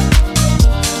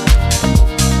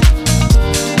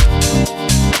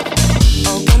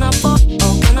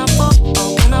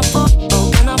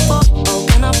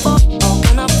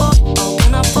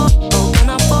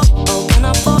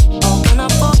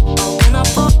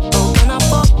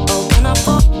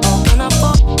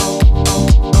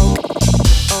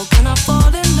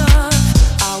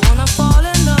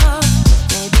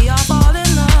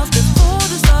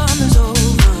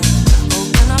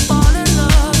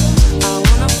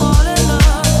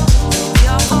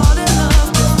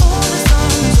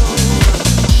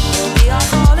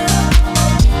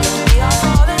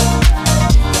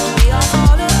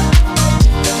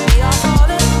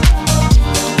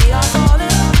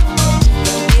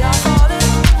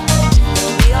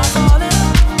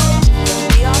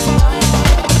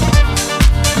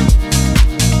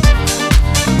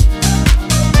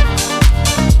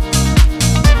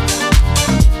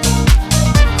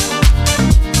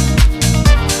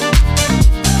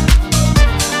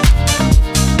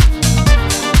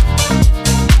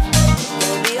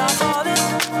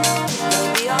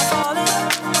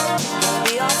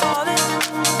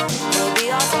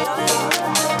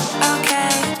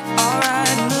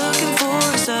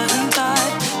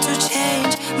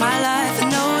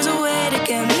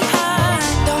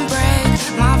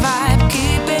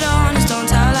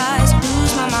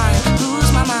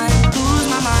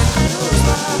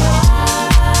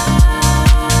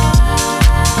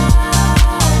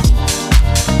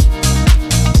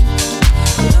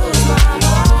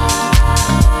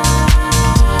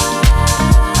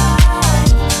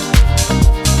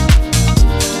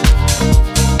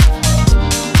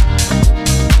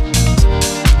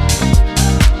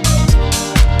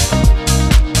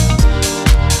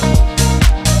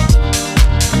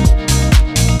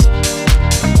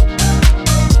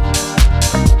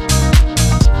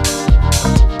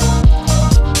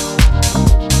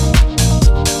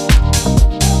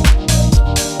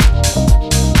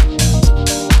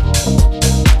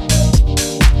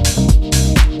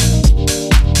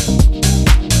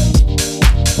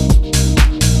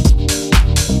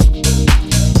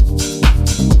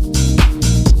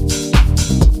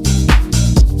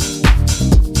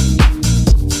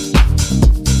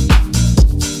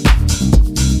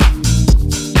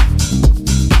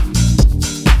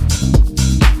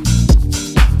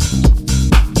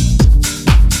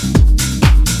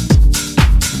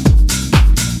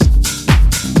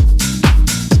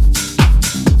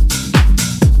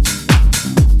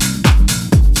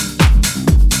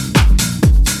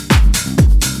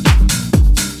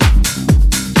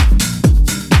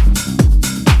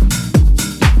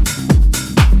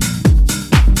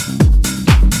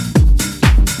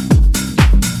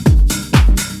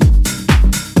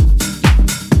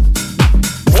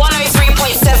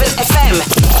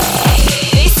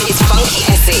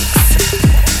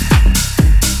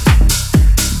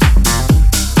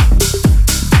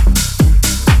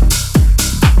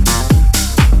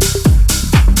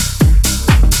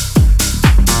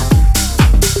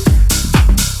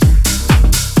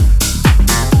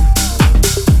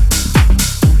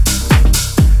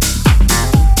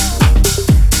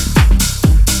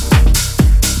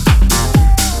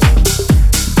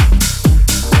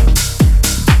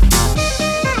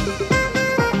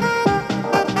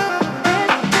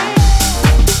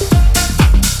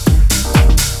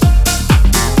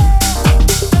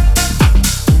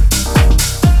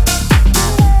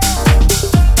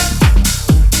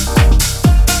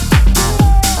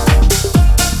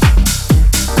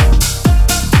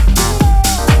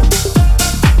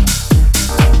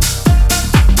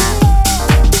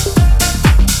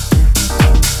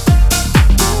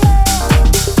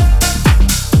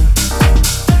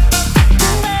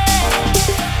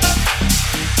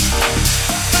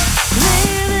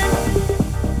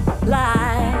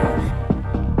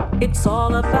 It's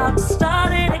all about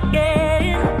starting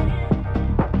again.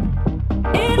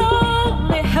 It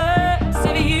only hurts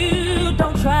if you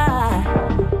don't try.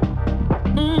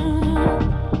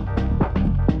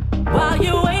 While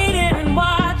you're waiting and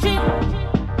watching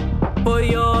for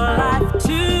your life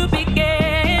to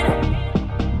begin,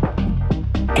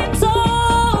 it's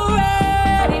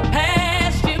already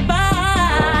passed you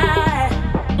by.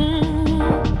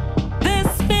 This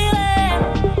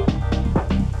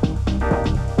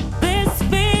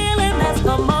feeling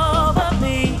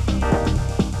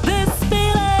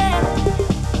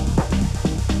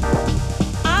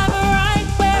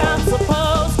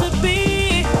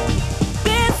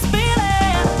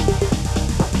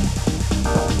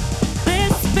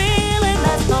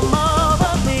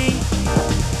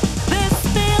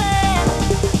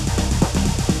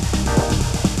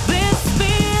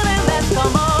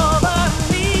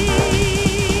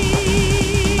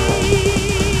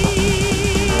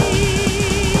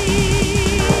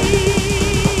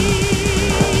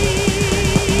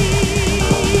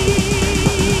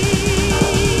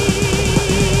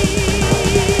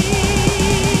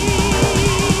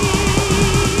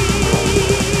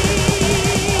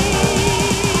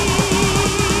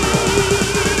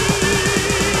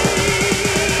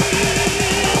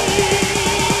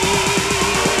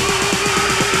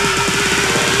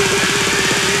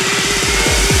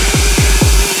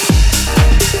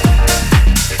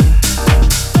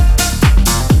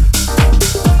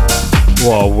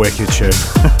What a wicked tune.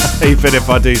 Even if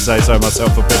I do say so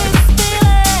myself for picking it.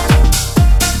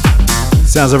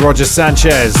 Sounds of Roger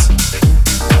Sanchez,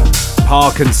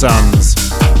 Parkinson's,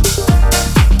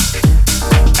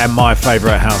 and my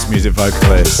favourite house music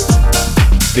vocalist,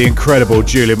 the incredible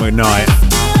Julie McKnight.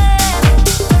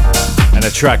 And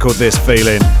a track called This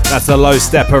Feelin. That's the Low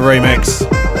Steppa remix.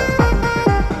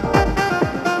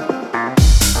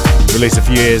 Released a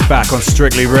few years back on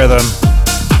Strictly Rhythm.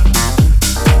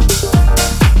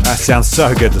 That sounds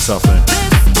so good this afternoon.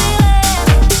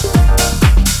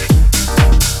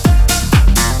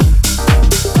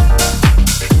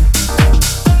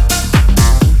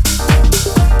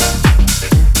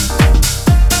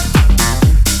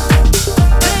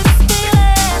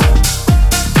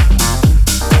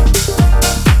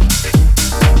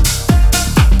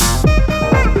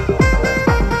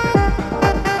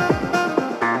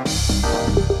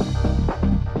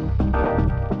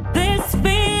 This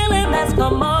feeling that's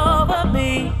come over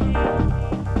me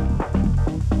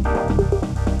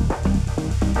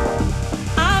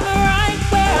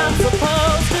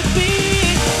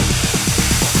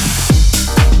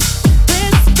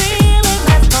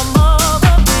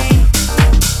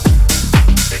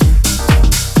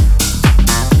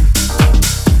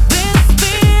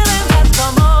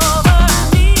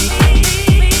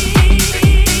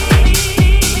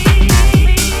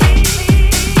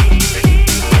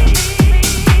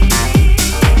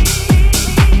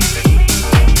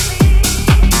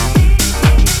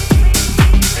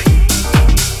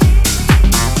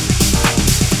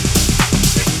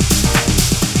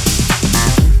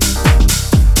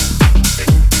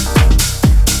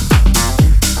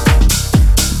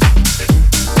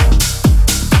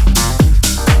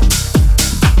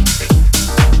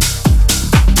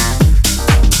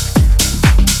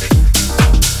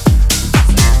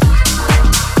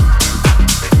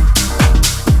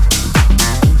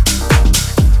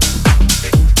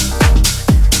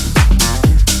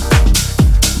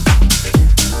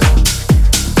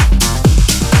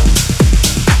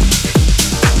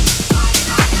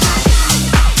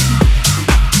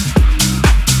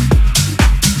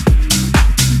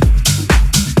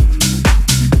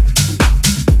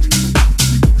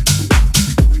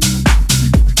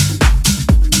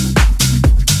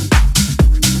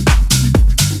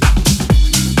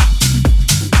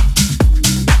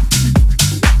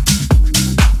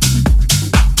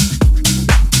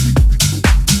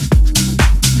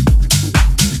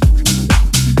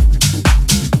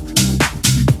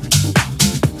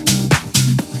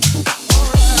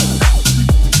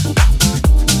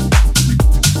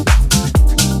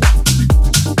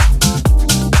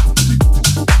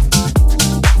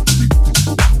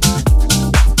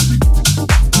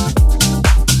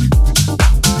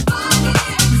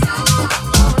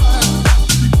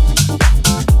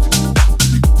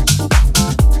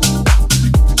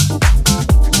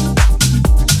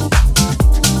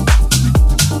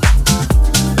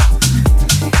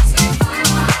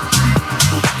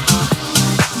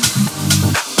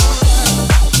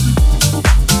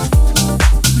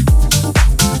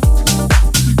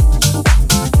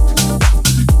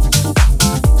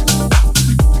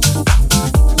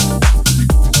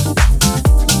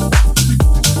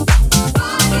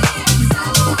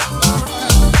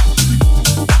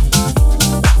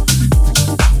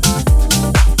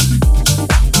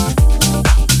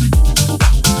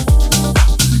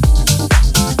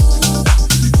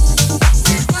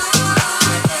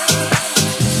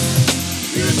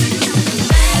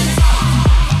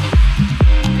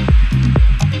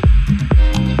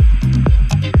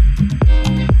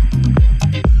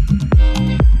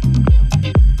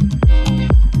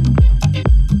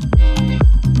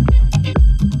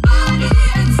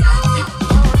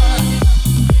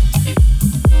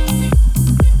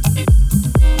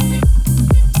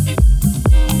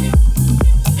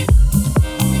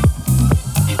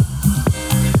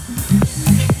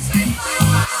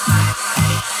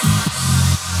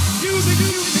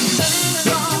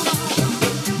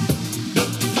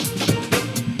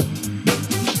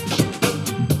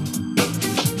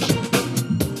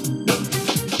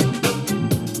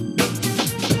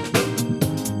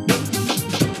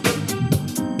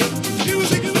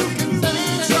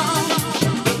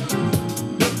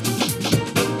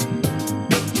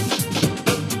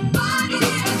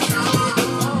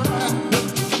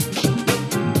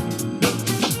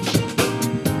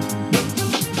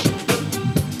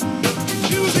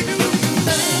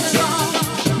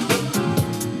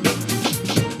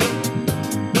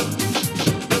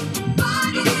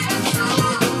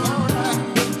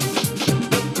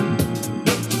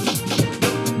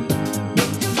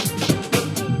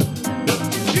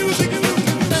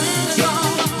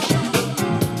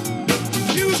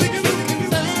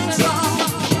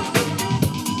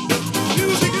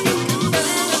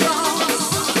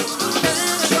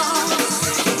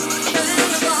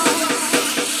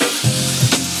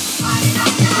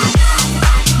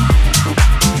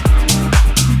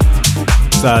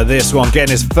So this one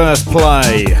getting his first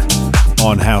play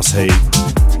on House Heat.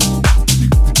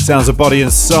 Sounds of Body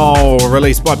and Soul,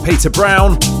 released by Peter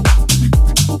Brown.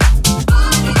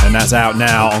 And that's out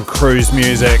now on Cruise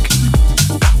Music.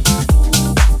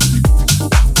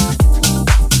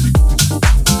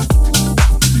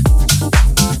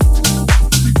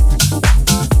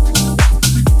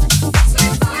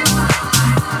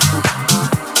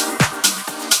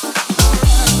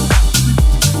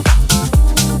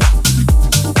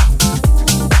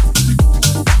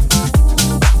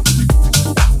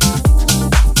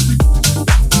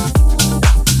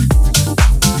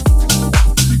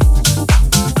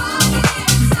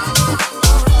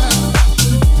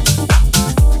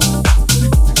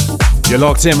 You're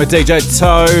locked in with DJ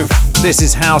Tove. This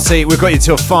is House Heat. We've got you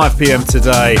till 5 p.m.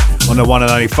 today on the one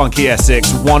and only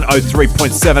FunkySX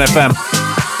 103.7 FM.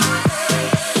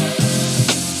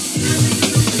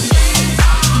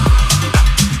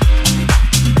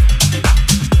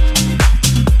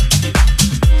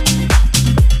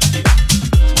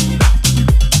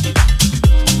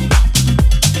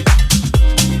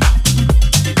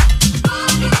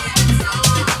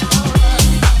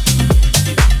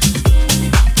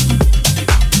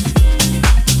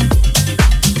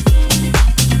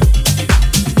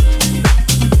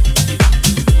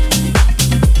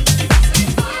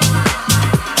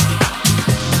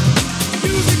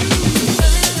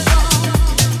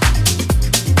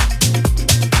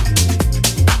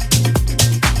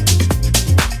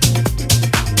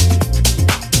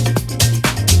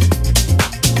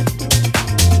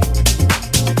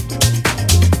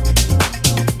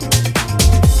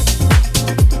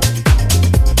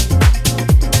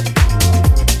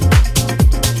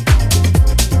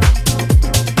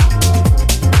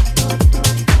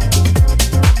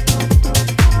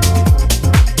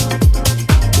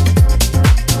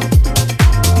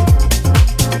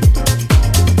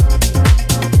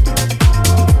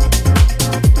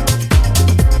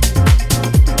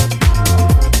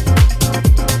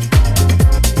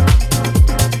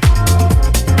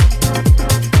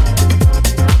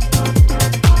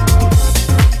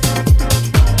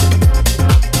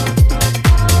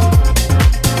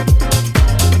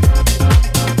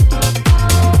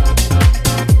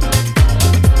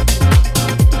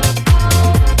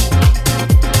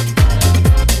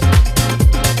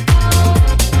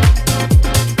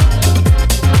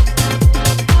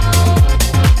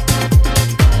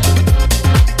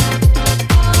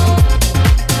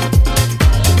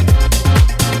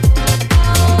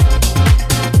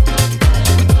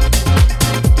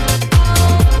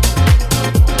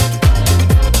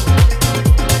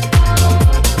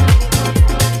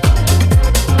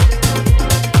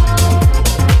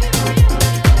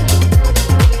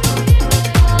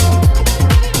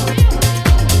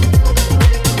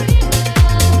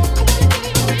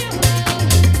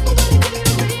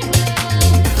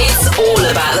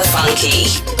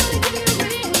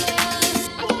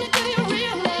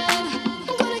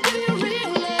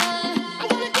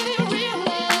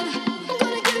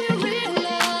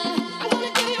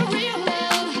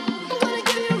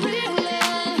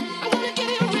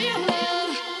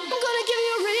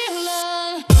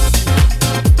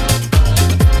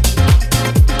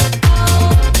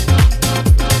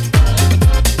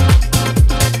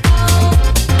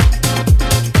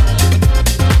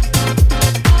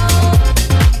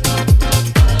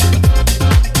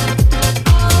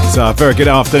 Very good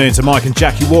afternoon to Mike and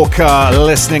Jackie Walker,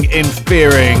 listening in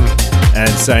Fearing and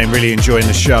saying really enjoying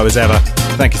the show as ever.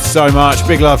 Thank you so much.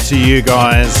 Big love to you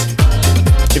guys.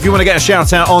 If you want to get a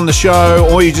shout out on the show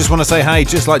or you just want to say hey,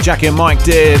 just like Jackie and Mike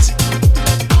did,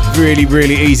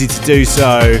 really easy to do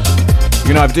so. You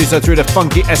can either do so through the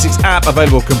FunkySX app,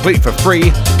 available complete for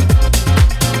free.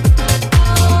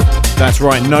 That's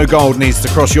right, no gold needs to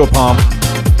cross your palm.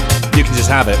 You can just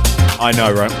have it. I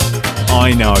know, right?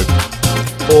 I know.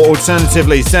 Or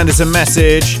alternatively, send us a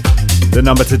message. The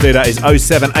number to do that is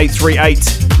 07838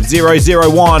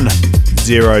 001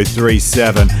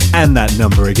 037. And that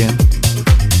number again,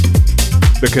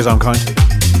 because I'm kind.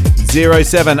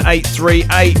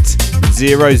 07838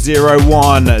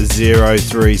 001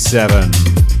 037.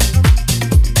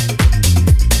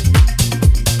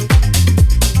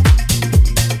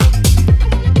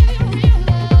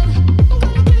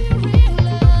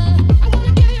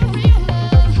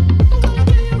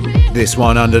 This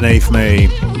one underneath me,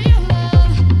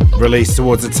 released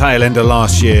towards the tail end of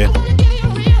last year.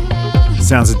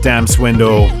 Sounds of Damn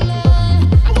Swindle.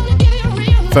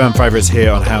 Firm favourites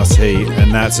here on House Heat,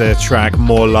 and that's a track,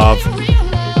 More Love,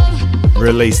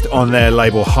 released on their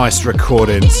label Heist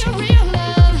Recordings.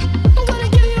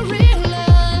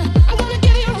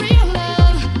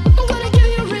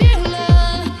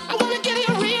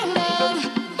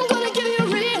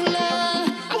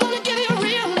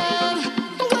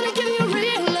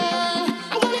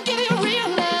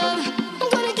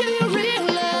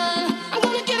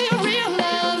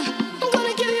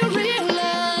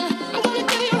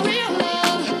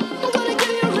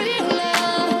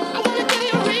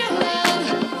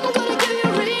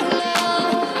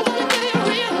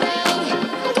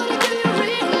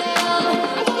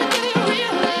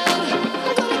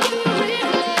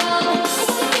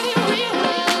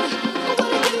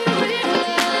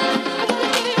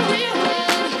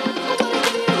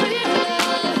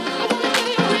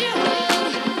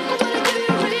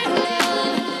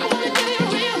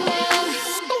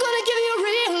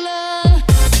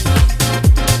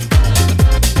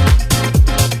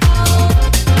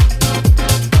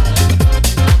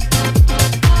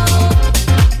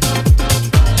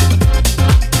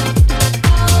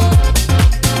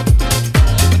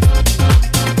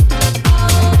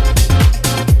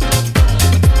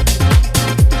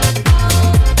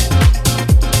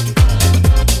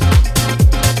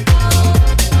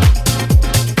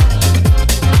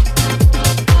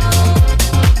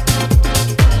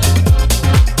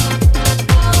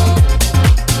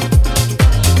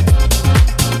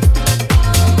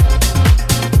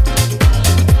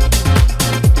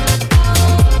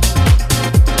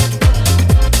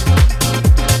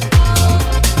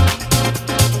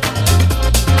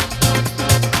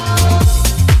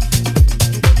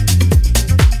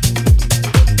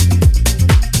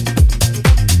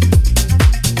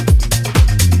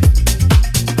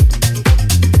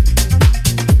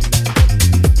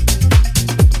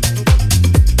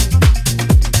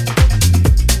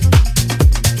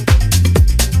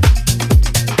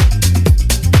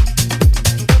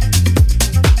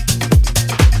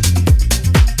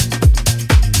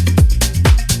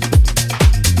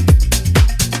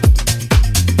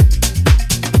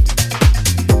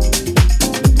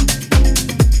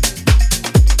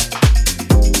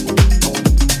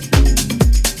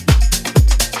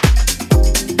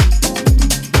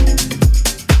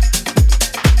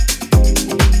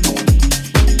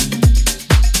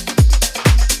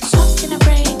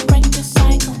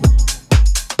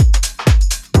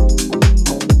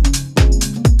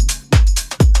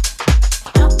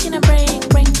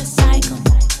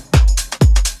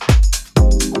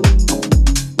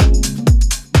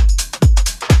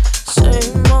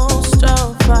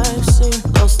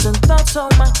 So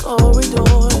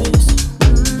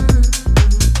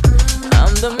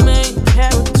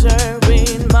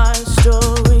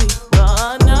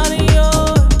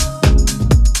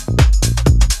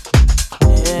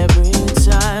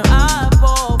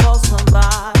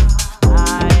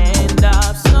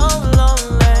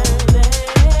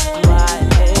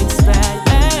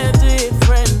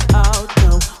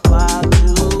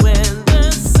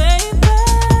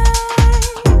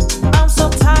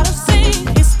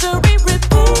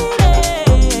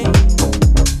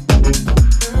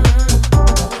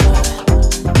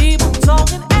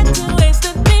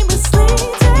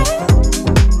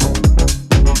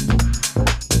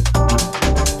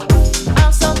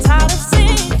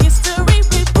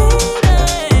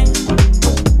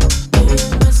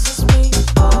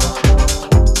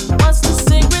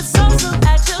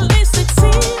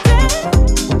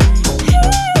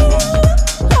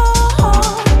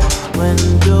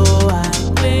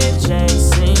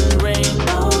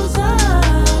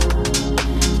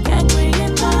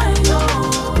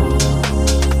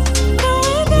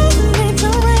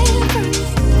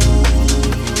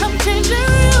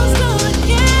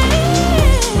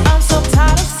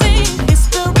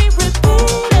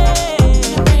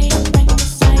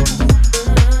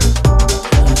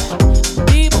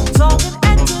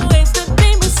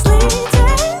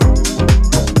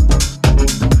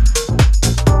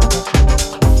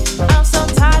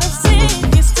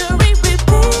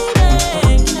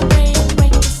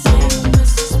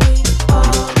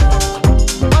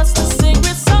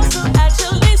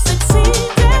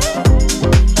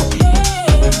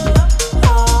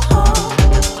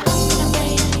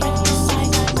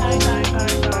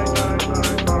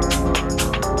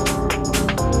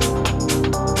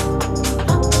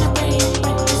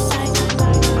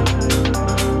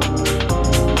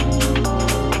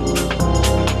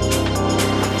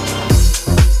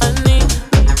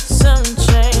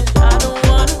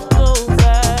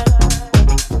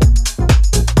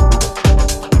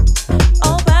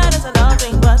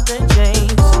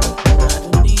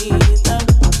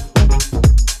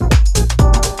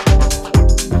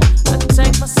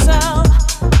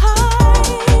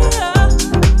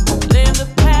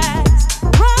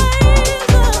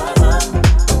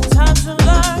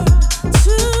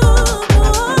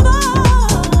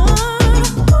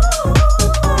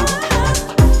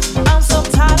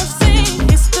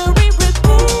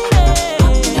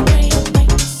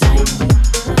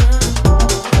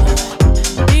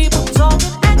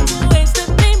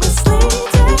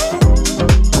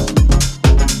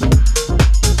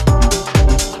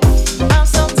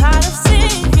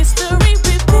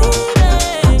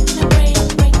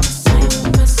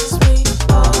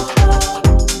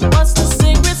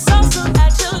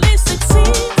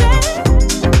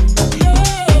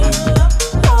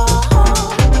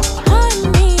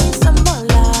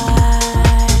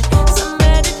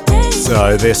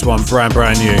this one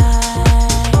brand new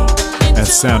and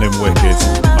sounding wicked.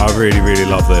 I really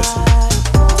love this.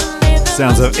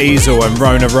 Sounds of Ezel and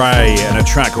Rona Ray and a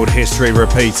track called History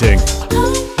Repeating.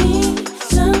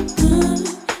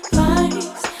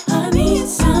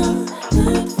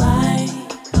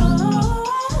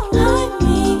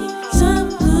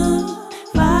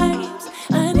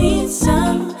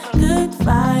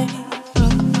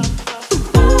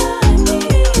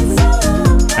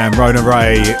 And Rona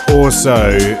Ray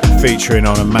also featuring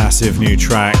on a massive new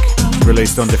track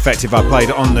released on Defective. I played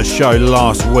it on the show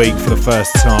last week for the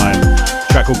first time. A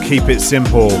track called Keep It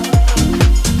Simple,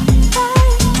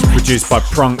 produced by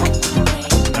Prunk,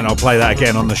 and I'll play that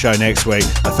again on the show next week.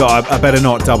 I thought I better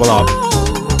not double up.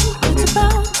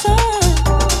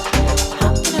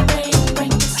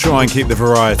 Try and keep the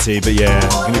variety, but yeah,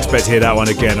 you can expect to hear that one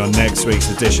again on next week's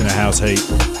edition of House Heat.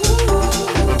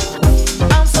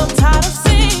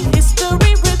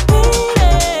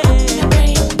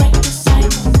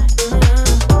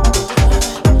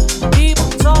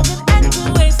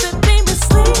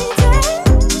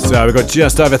 So we've got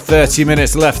just over 30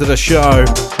 minutes left of the show.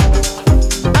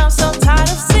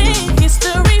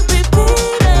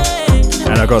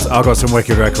 And I've got some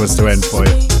wicked records to end for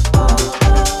you.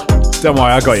 Don't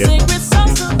worry, I got you.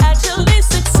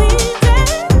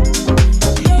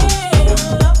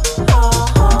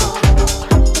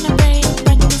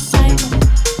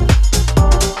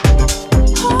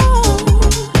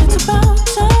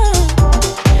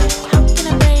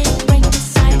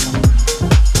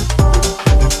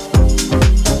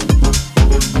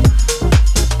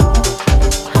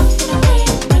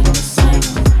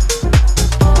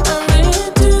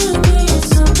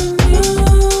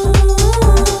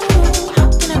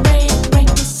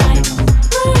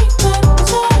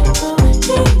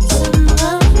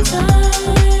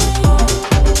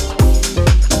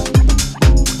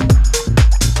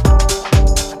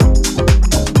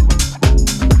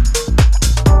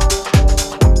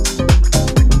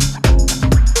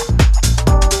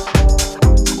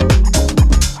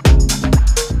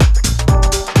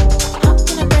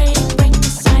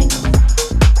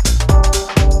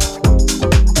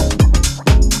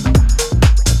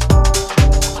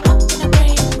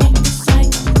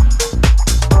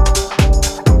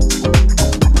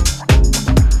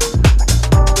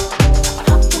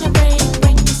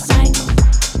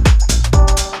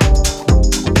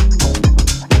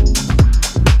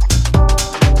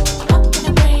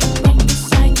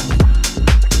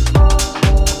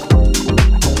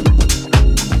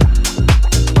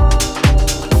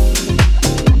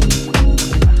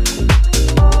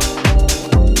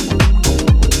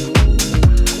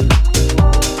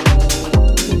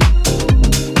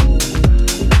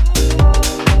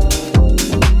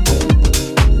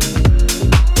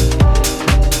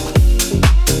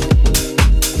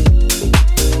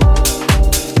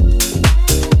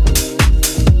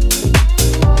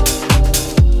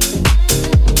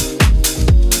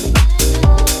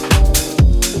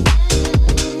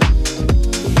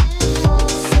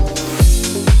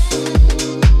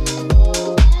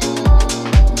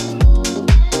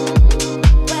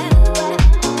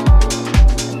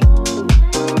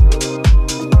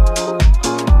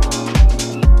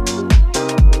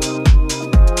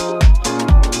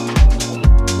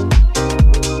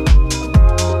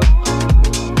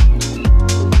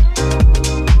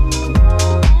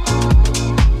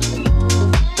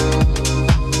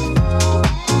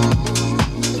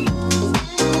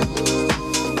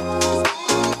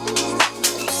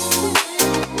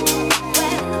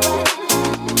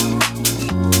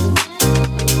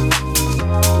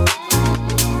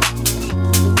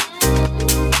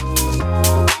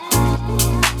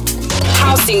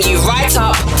 lifting you right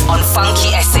up on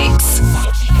FunkySX.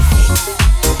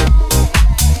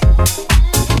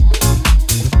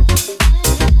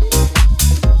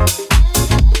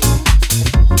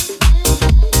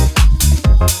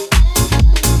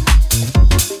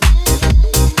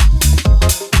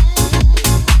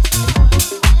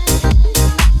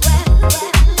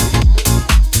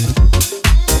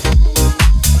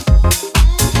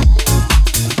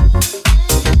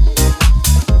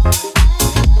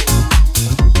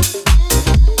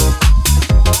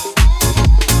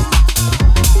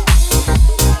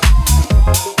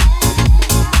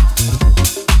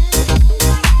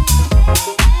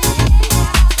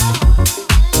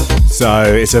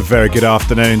 So it's a very good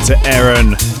afternoon to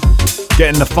Erin,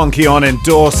 getting the funky on in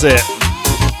Dorset.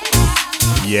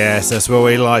 Yes, that's what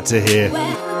we like to hear.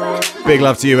 Big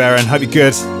love to you, Erin. Hope you're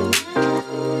good.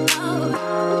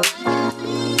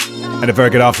 And a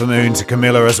very good afternoon to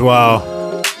Camilla as well.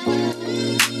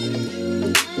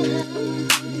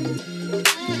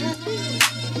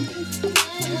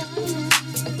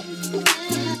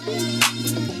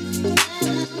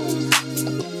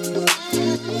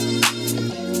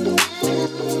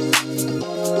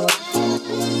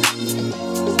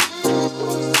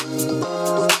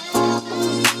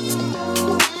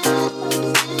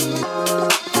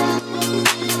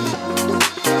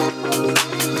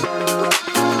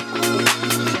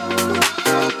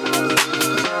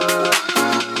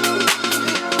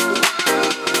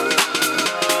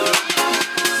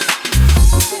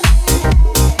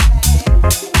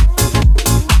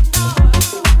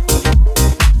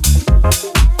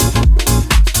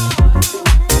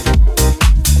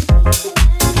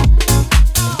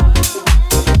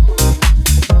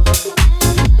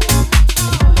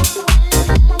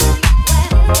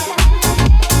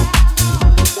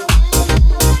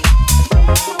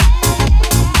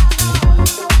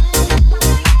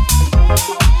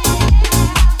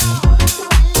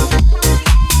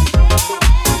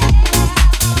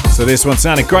 So this one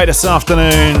sounded great this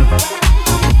afternoon.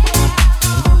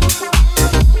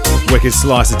 Wicked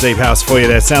slice of deep house for you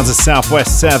there. Sounds of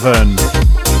Southwest 7. And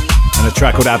a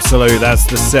track called Absolute. That's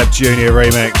the Seb Junior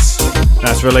remix.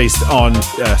 That's released on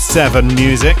 7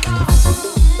 Music.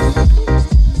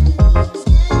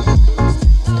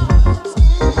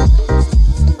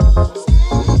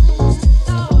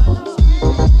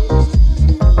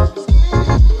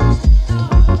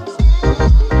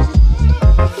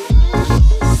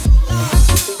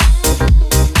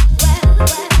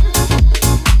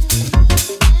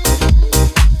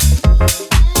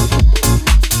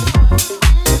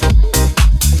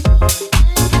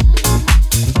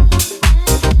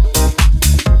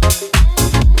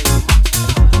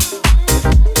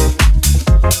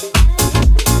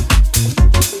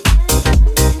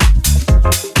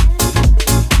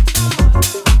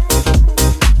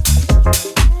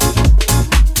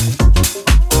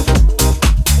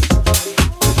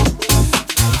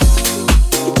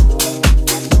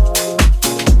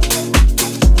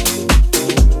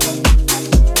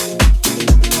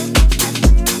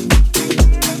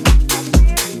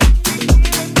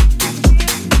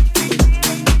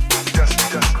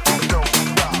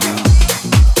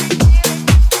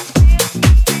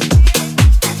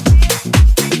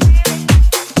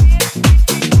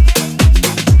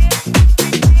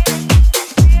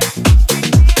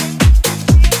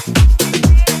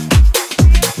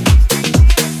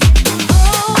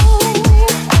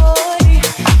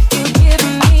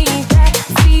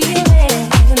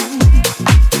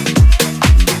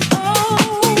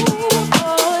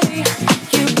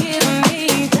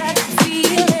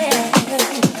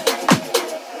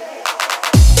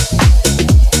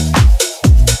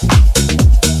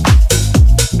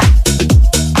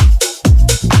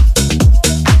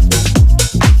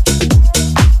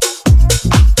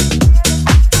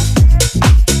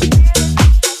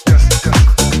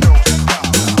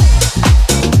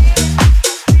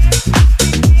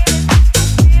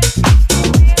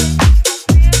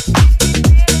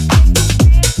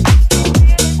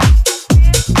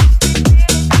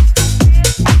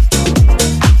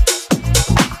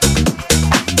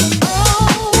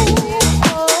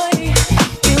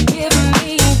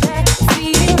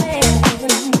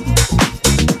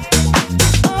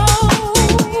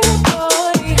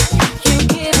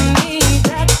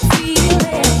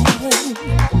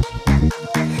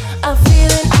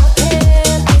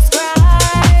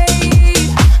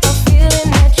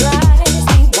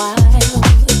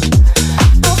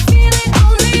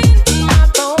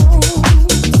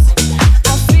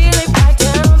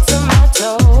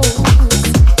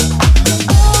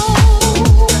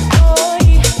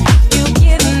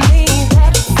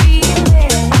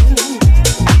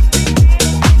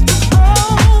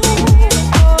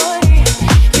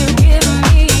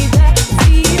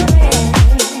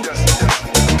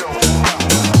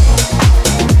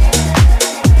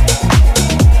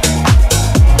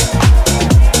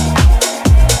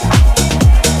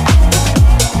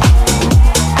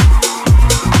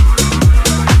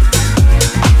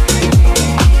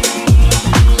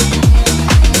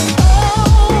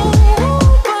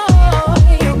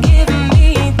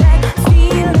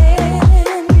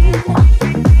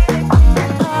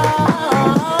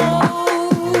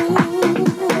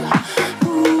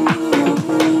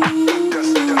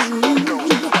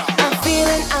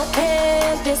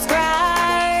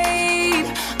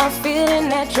 A feeling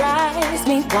that drives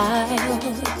me wild.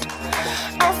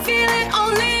 I feel it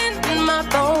all in my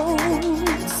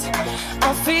bones.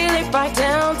 I feel it right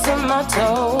down to my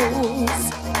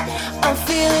toes. A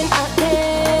feeling I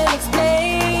can't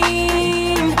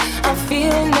explain. A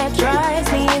feeling that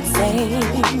drives me insane.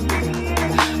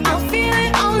 I feel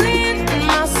it all in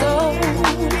my soul.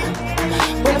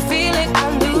 When I feel it, I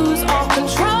lose all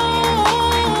control.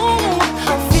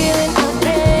 A feeling I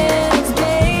can't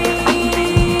explain.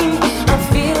 A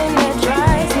feeling that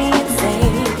drives me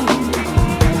insane.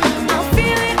 I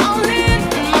feel it all in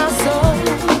my soul.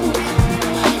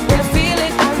 When I feel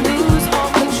it, I lose all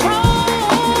control.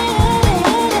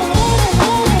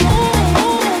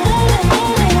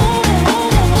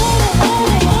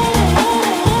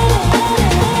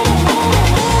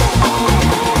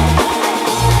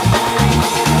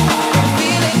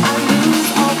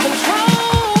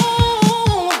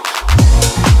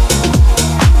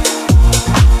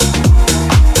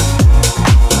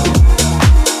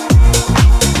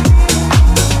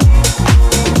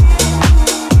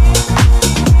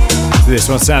 This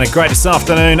one sounded great this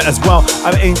afternoon as well.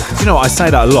 I mean, do you know what? I say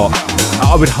that a lot.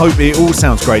 I would hope it all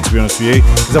sounds great, to be honest with you,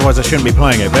 because otherwise I shouldn't be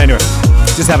playing it. But anyway,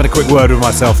 just having a quick word with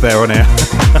myself there on air.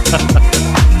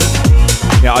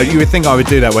 Yeah, you would think I would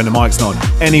do that when the mic's not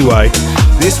on. Anyway,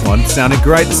 this one sounded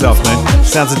great this afternoon.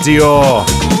 Sounds of Dior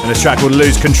and a track called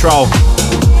Lose Control.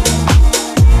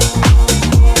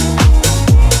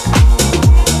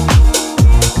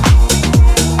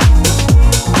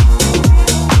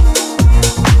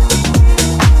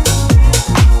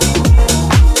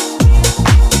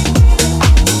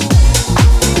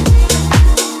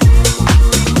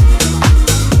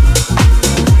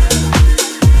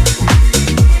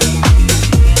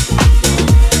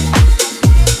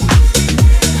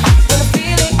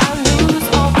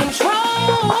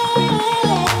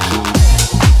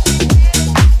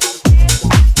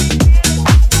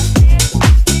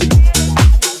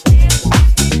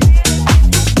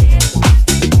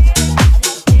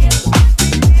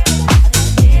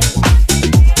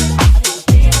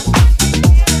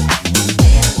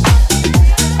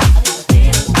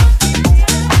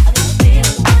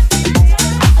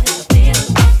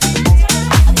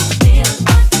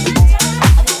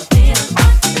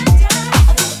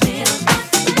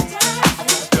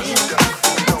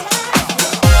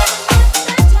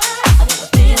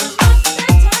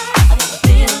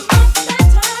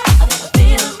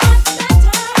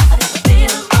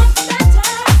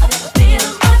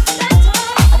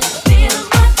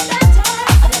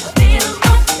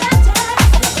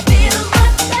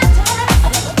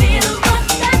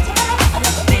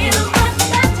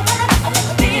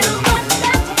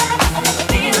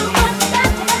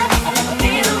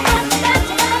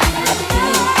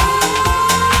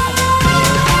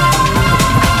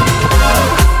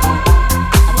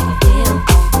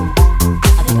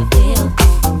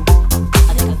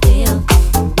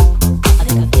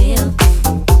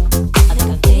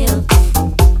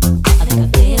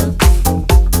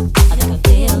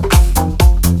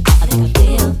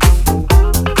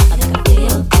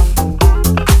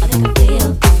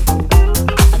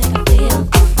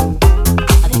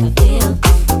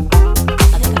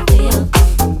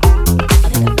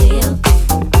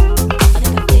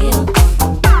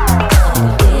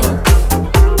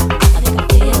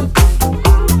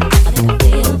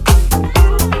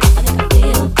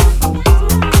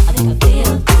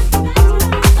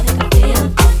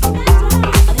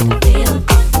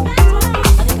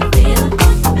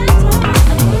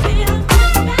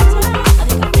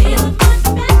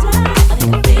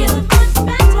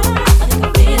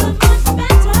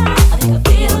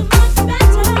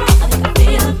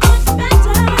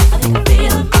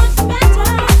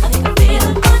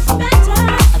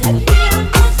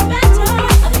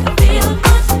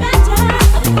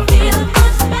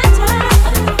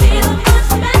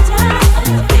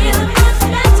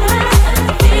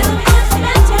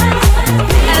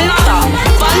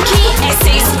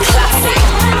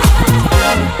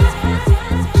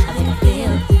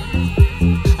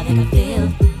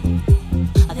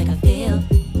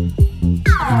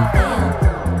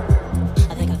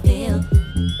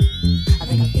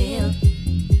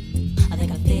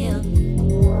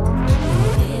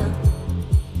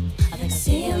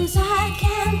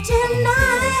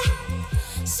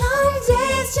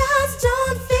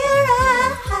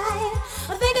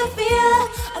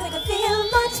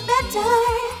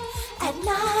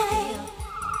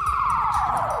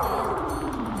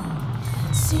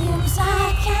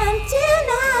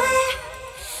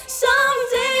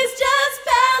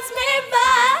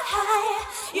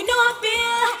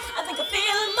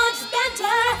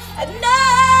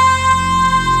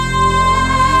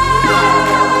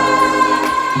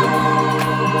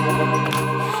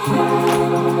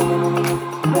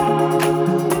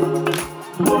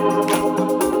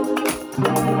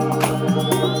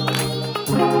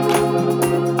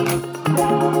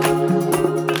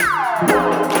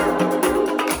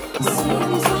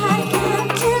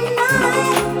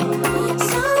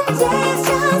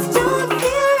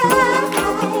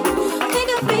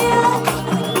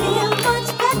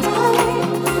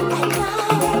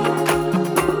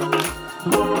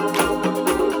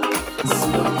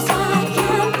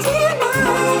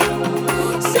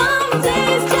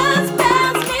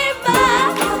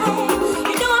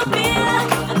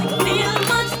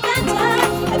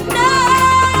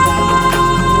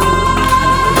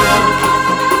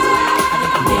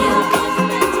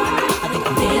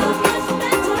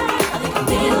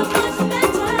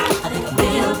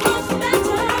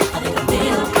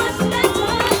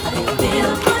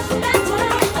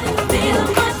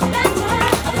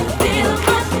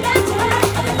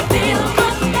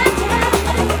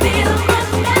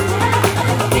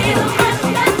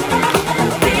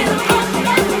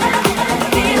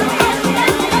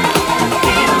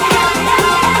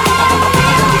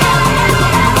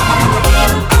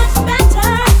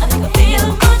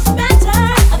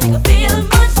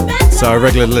 So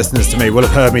regular listeners to me will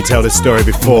have heard me tell this story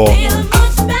before,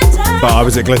 but I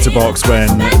was at Glitterbox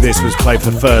when this was played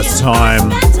for the first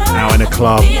time out in a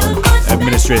club at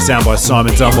Ministry of Sound by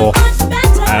Simon Dunmore,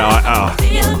 and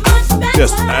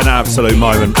just an absolute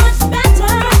moment.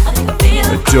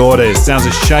 Adored it. Sounds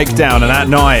of Shakedown and At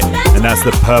Night, and that's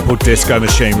the Purple Disco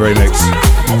Machine remix.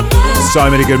 So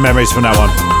many good memories from that one.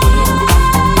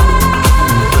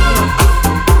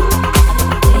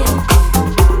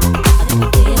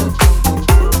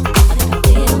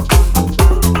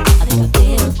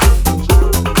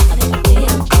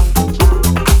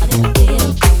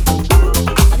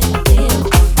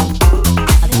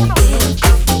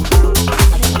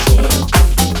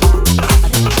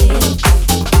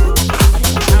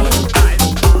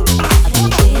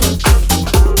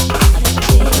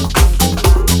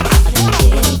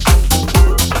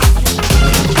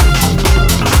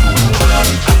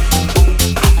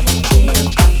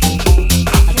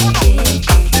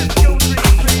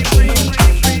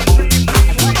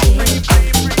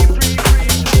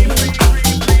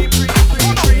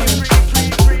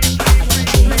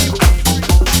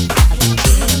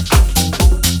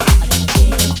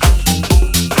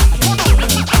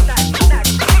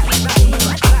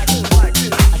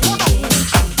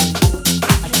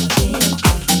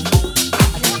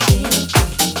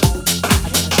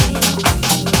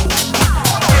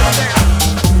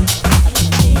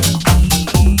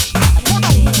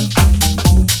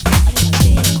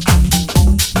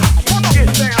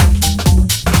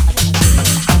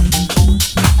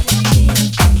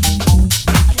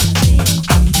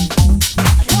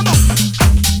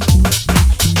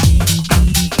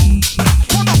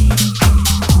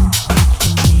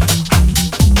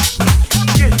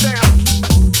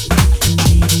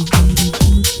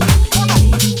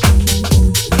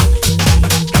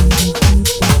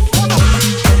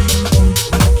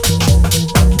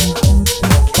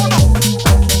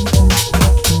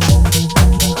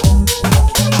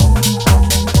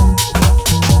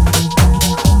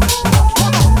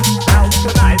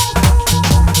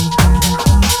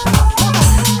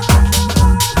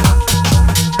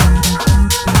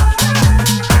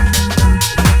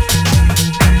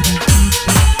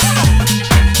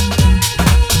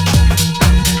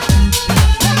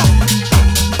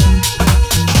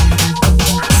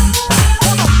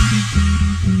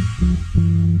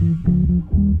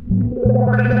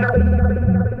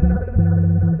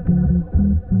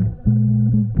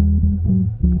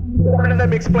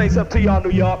 Explain something to y'all, New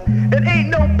York. It ain't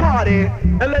no party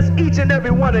unless each and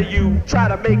every one of you try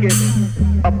to make it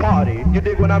a party. You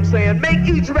dig what I'm saying? Make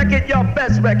each record your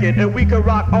best record, and we can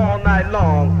rock all night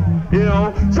long. You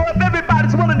know? So if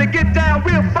everybody's willing to get down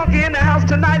real funky in the house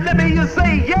tonight, let me hear you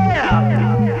say yeah.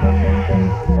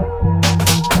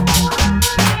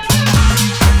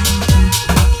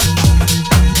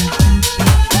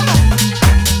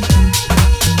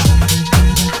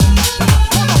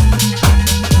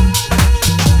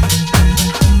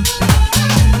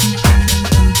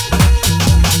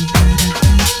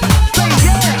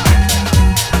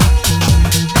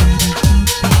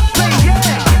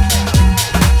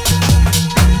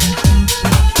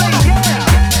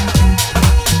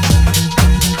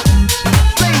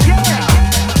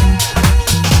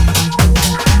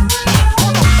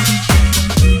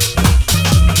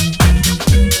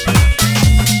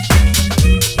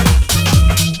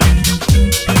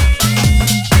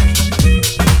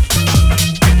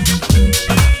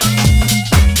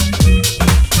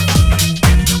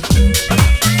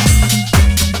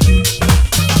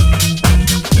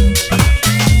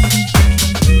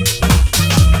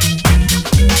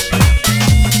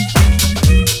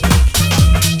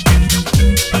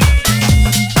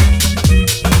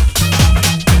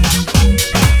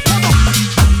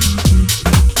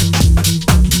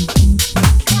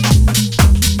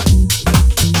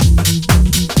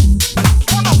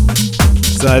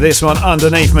 This one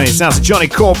underneath me sounds like Johnny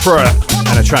Corporate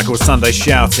and a track called Sunday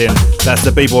Shouting. That's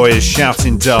the B-Boys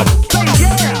Shouting dub.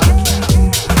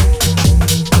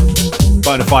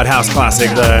 Bonafide house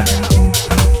classic there.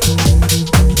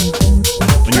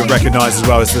 And you'll recognise as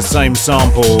well, it's the same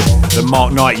sample that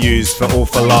McKnight used for All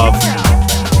for Love.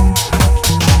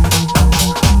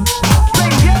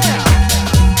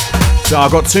 So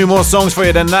I've got 2 more songs for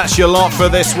you, then that's your lot for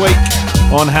this week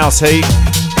on House Heat.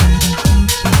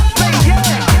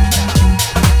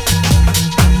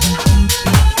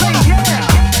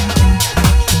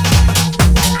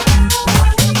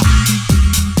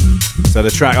 So the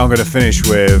track I'm going to finish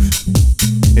with,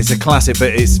 it's a classic, but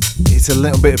it's a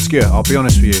little bit obscure, I'll be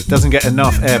honest with you. It doesn't get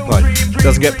enough airplay, it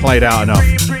doesn't get played out enough.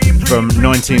 From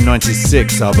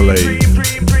 1996, I believe.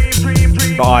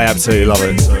 But I absolutely love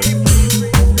it. So.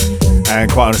 And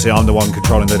quite honestly, I'm the one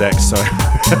controlling the decks, so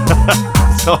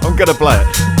so I'm gonna play it.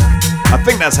 I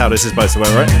think that's how this is supposed to work,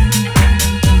 right?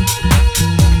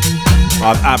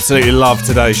 I've absolutely loved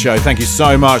today's show. Thank you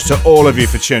so much to all of you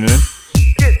for tuning in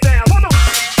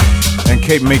and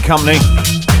keeping me company.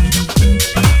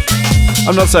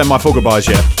 I'm not saying my full goodbyes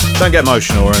yet. Don't get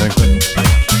emotional or anything.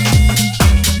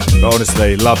 But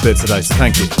honestly, loved it today, so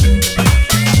thank you.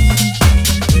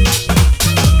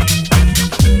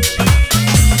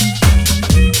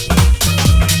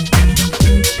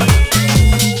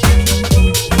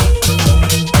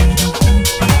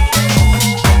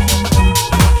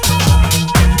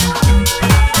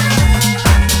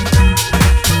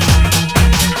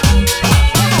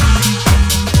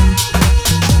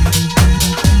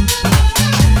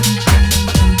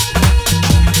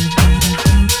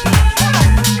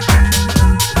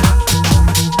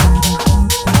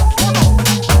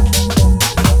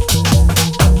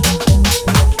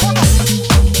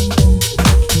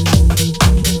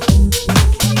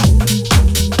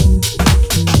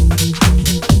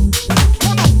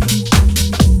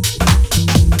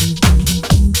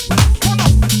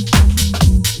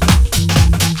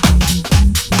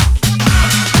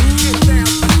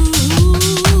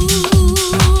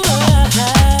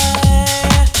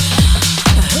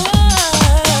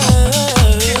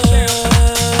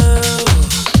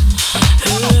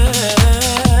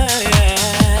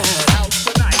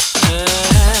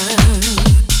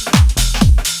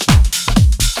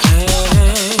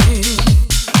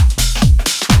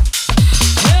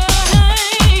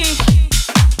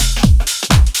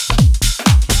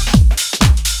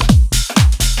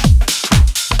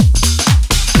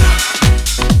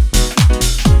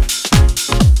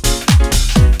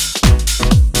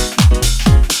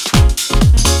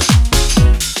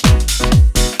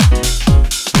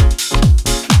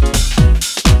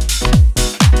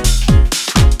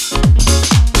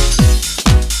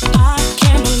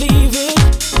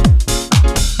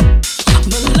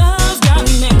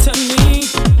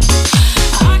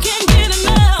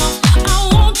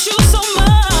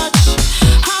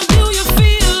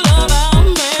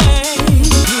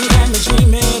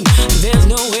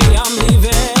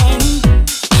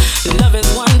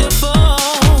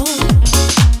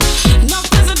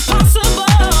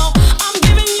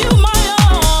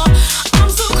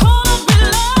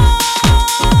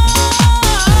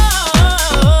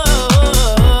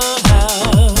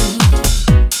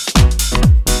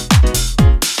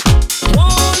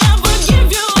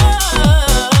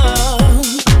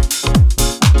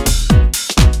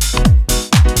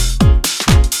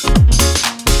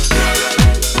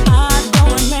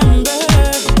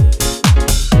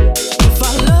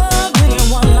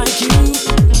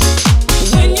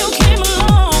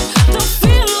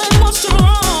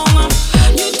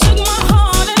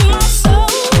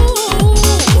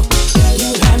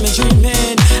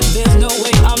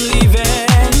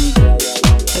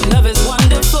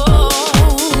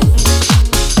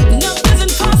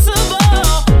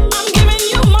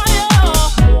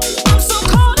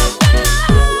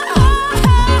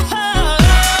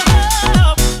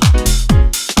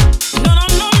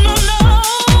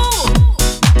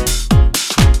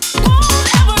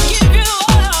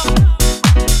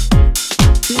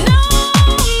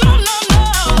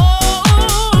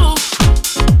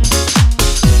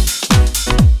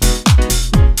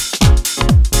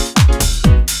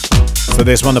 So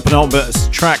this one, the penultimate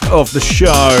track of the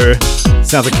show,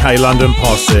 sounds like K London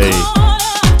Posse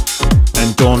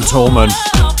and Dawn Tallman.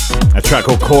 A track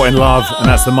called Caught in Love, and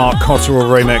that's the Mark Cotterill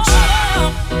remix.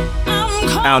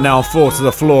 Out now on 4 to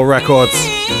the Floor Records.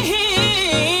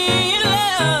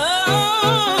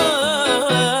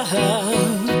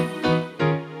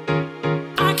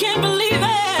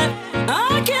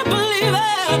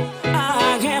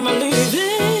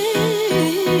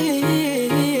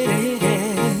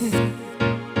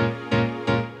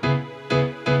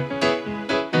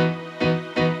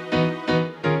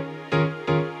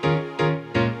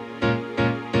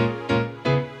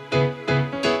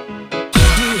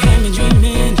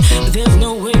 There's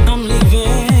no way I'm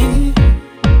leaving.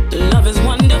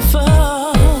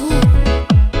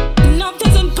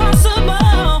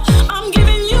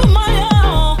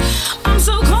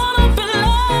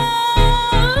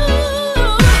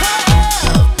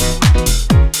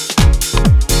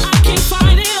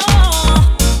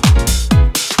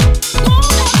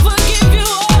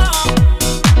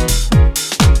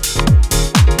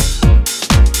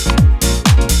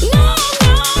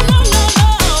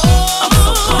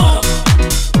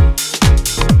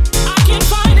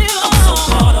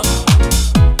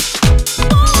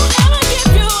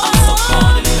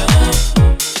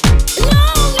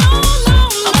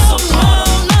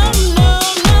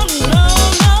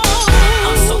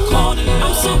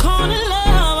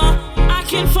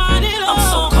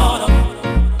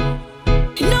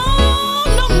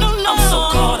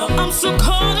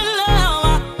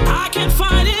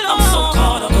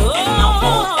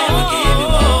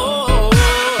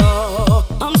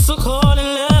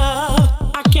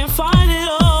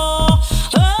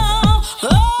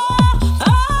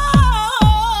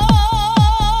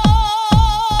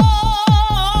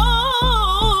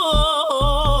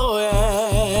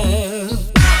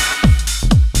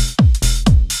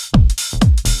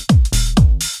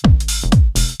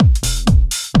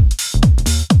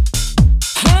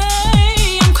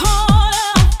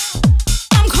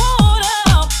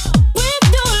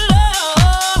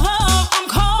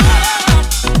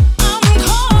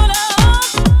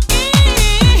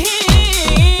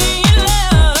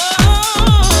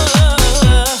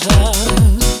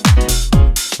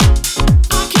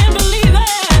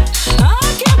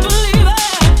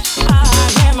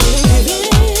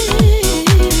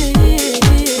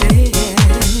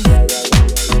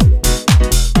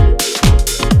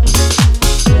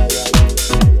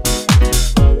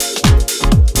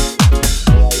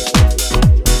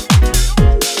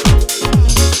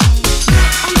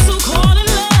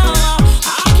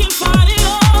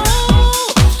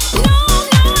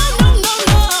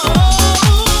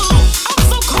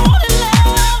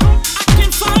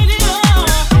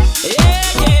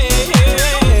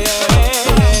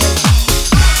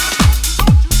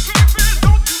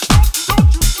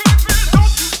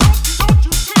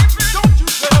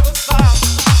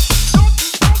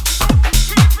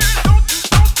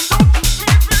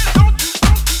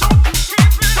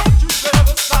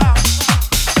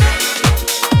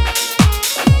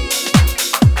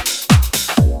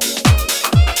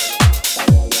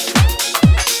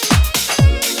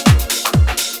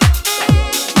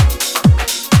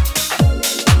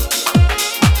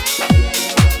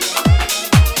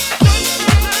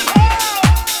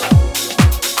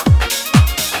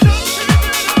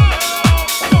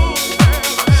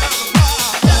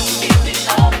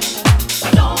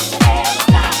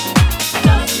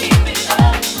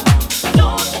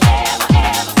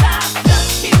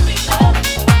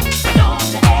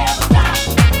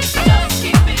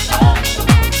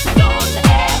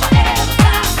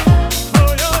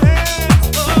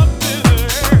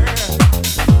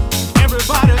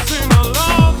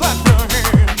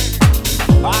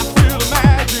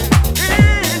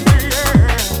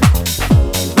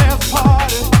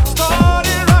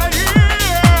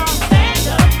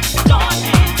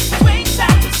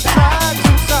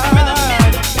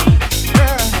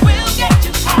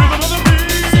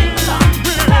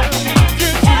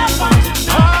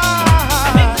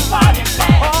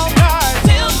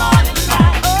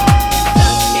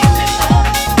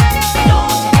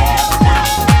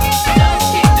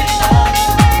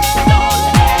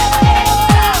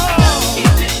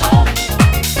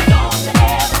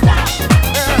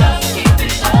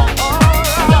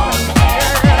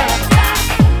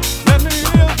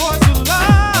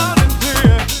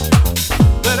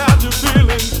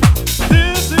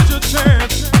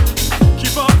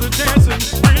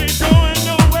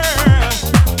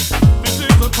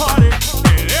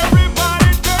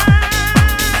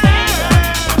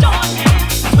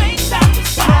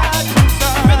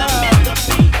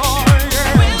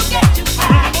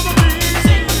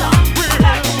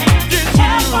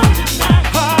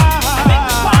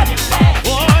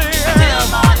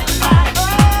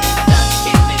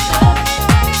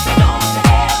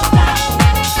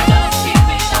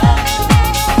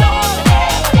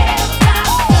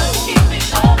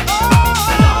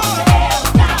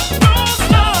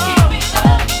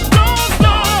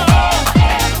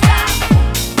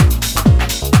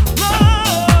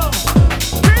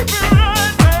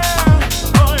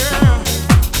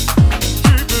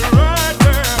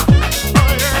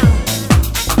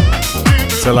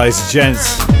 So ladies and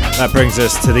gents, that brings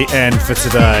us to the end for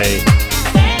today.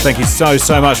 Thank you so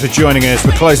much for joining us.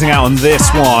 We're closing out on this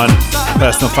one.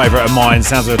 Personal favourite of mine,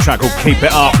 sounds of a track called Keep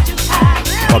It Up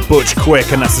by Butch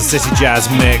Quick, and that's the CeCe Jazz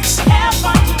mix.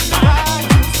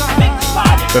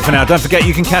 But for now, don't forget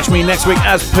you can catch me next week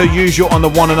as per usual on the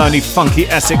one and only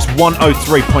FunkySX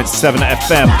 103.7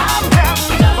 FM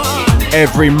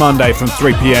every Monday from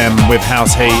 3 PM with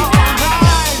House Heat.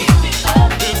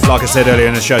 Like I said earlier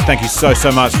in the show, thank you so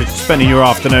much for spending your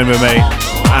afternoon with me.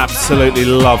 Absolutely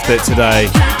loved it today.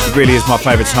 It really is my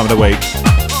favourite time of the week.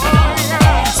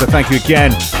 So thank you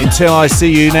again. Until I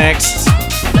see you next,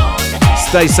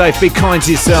 stay safe, be kind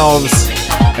to yourselves,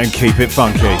 and keep it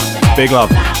funky. Big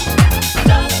love.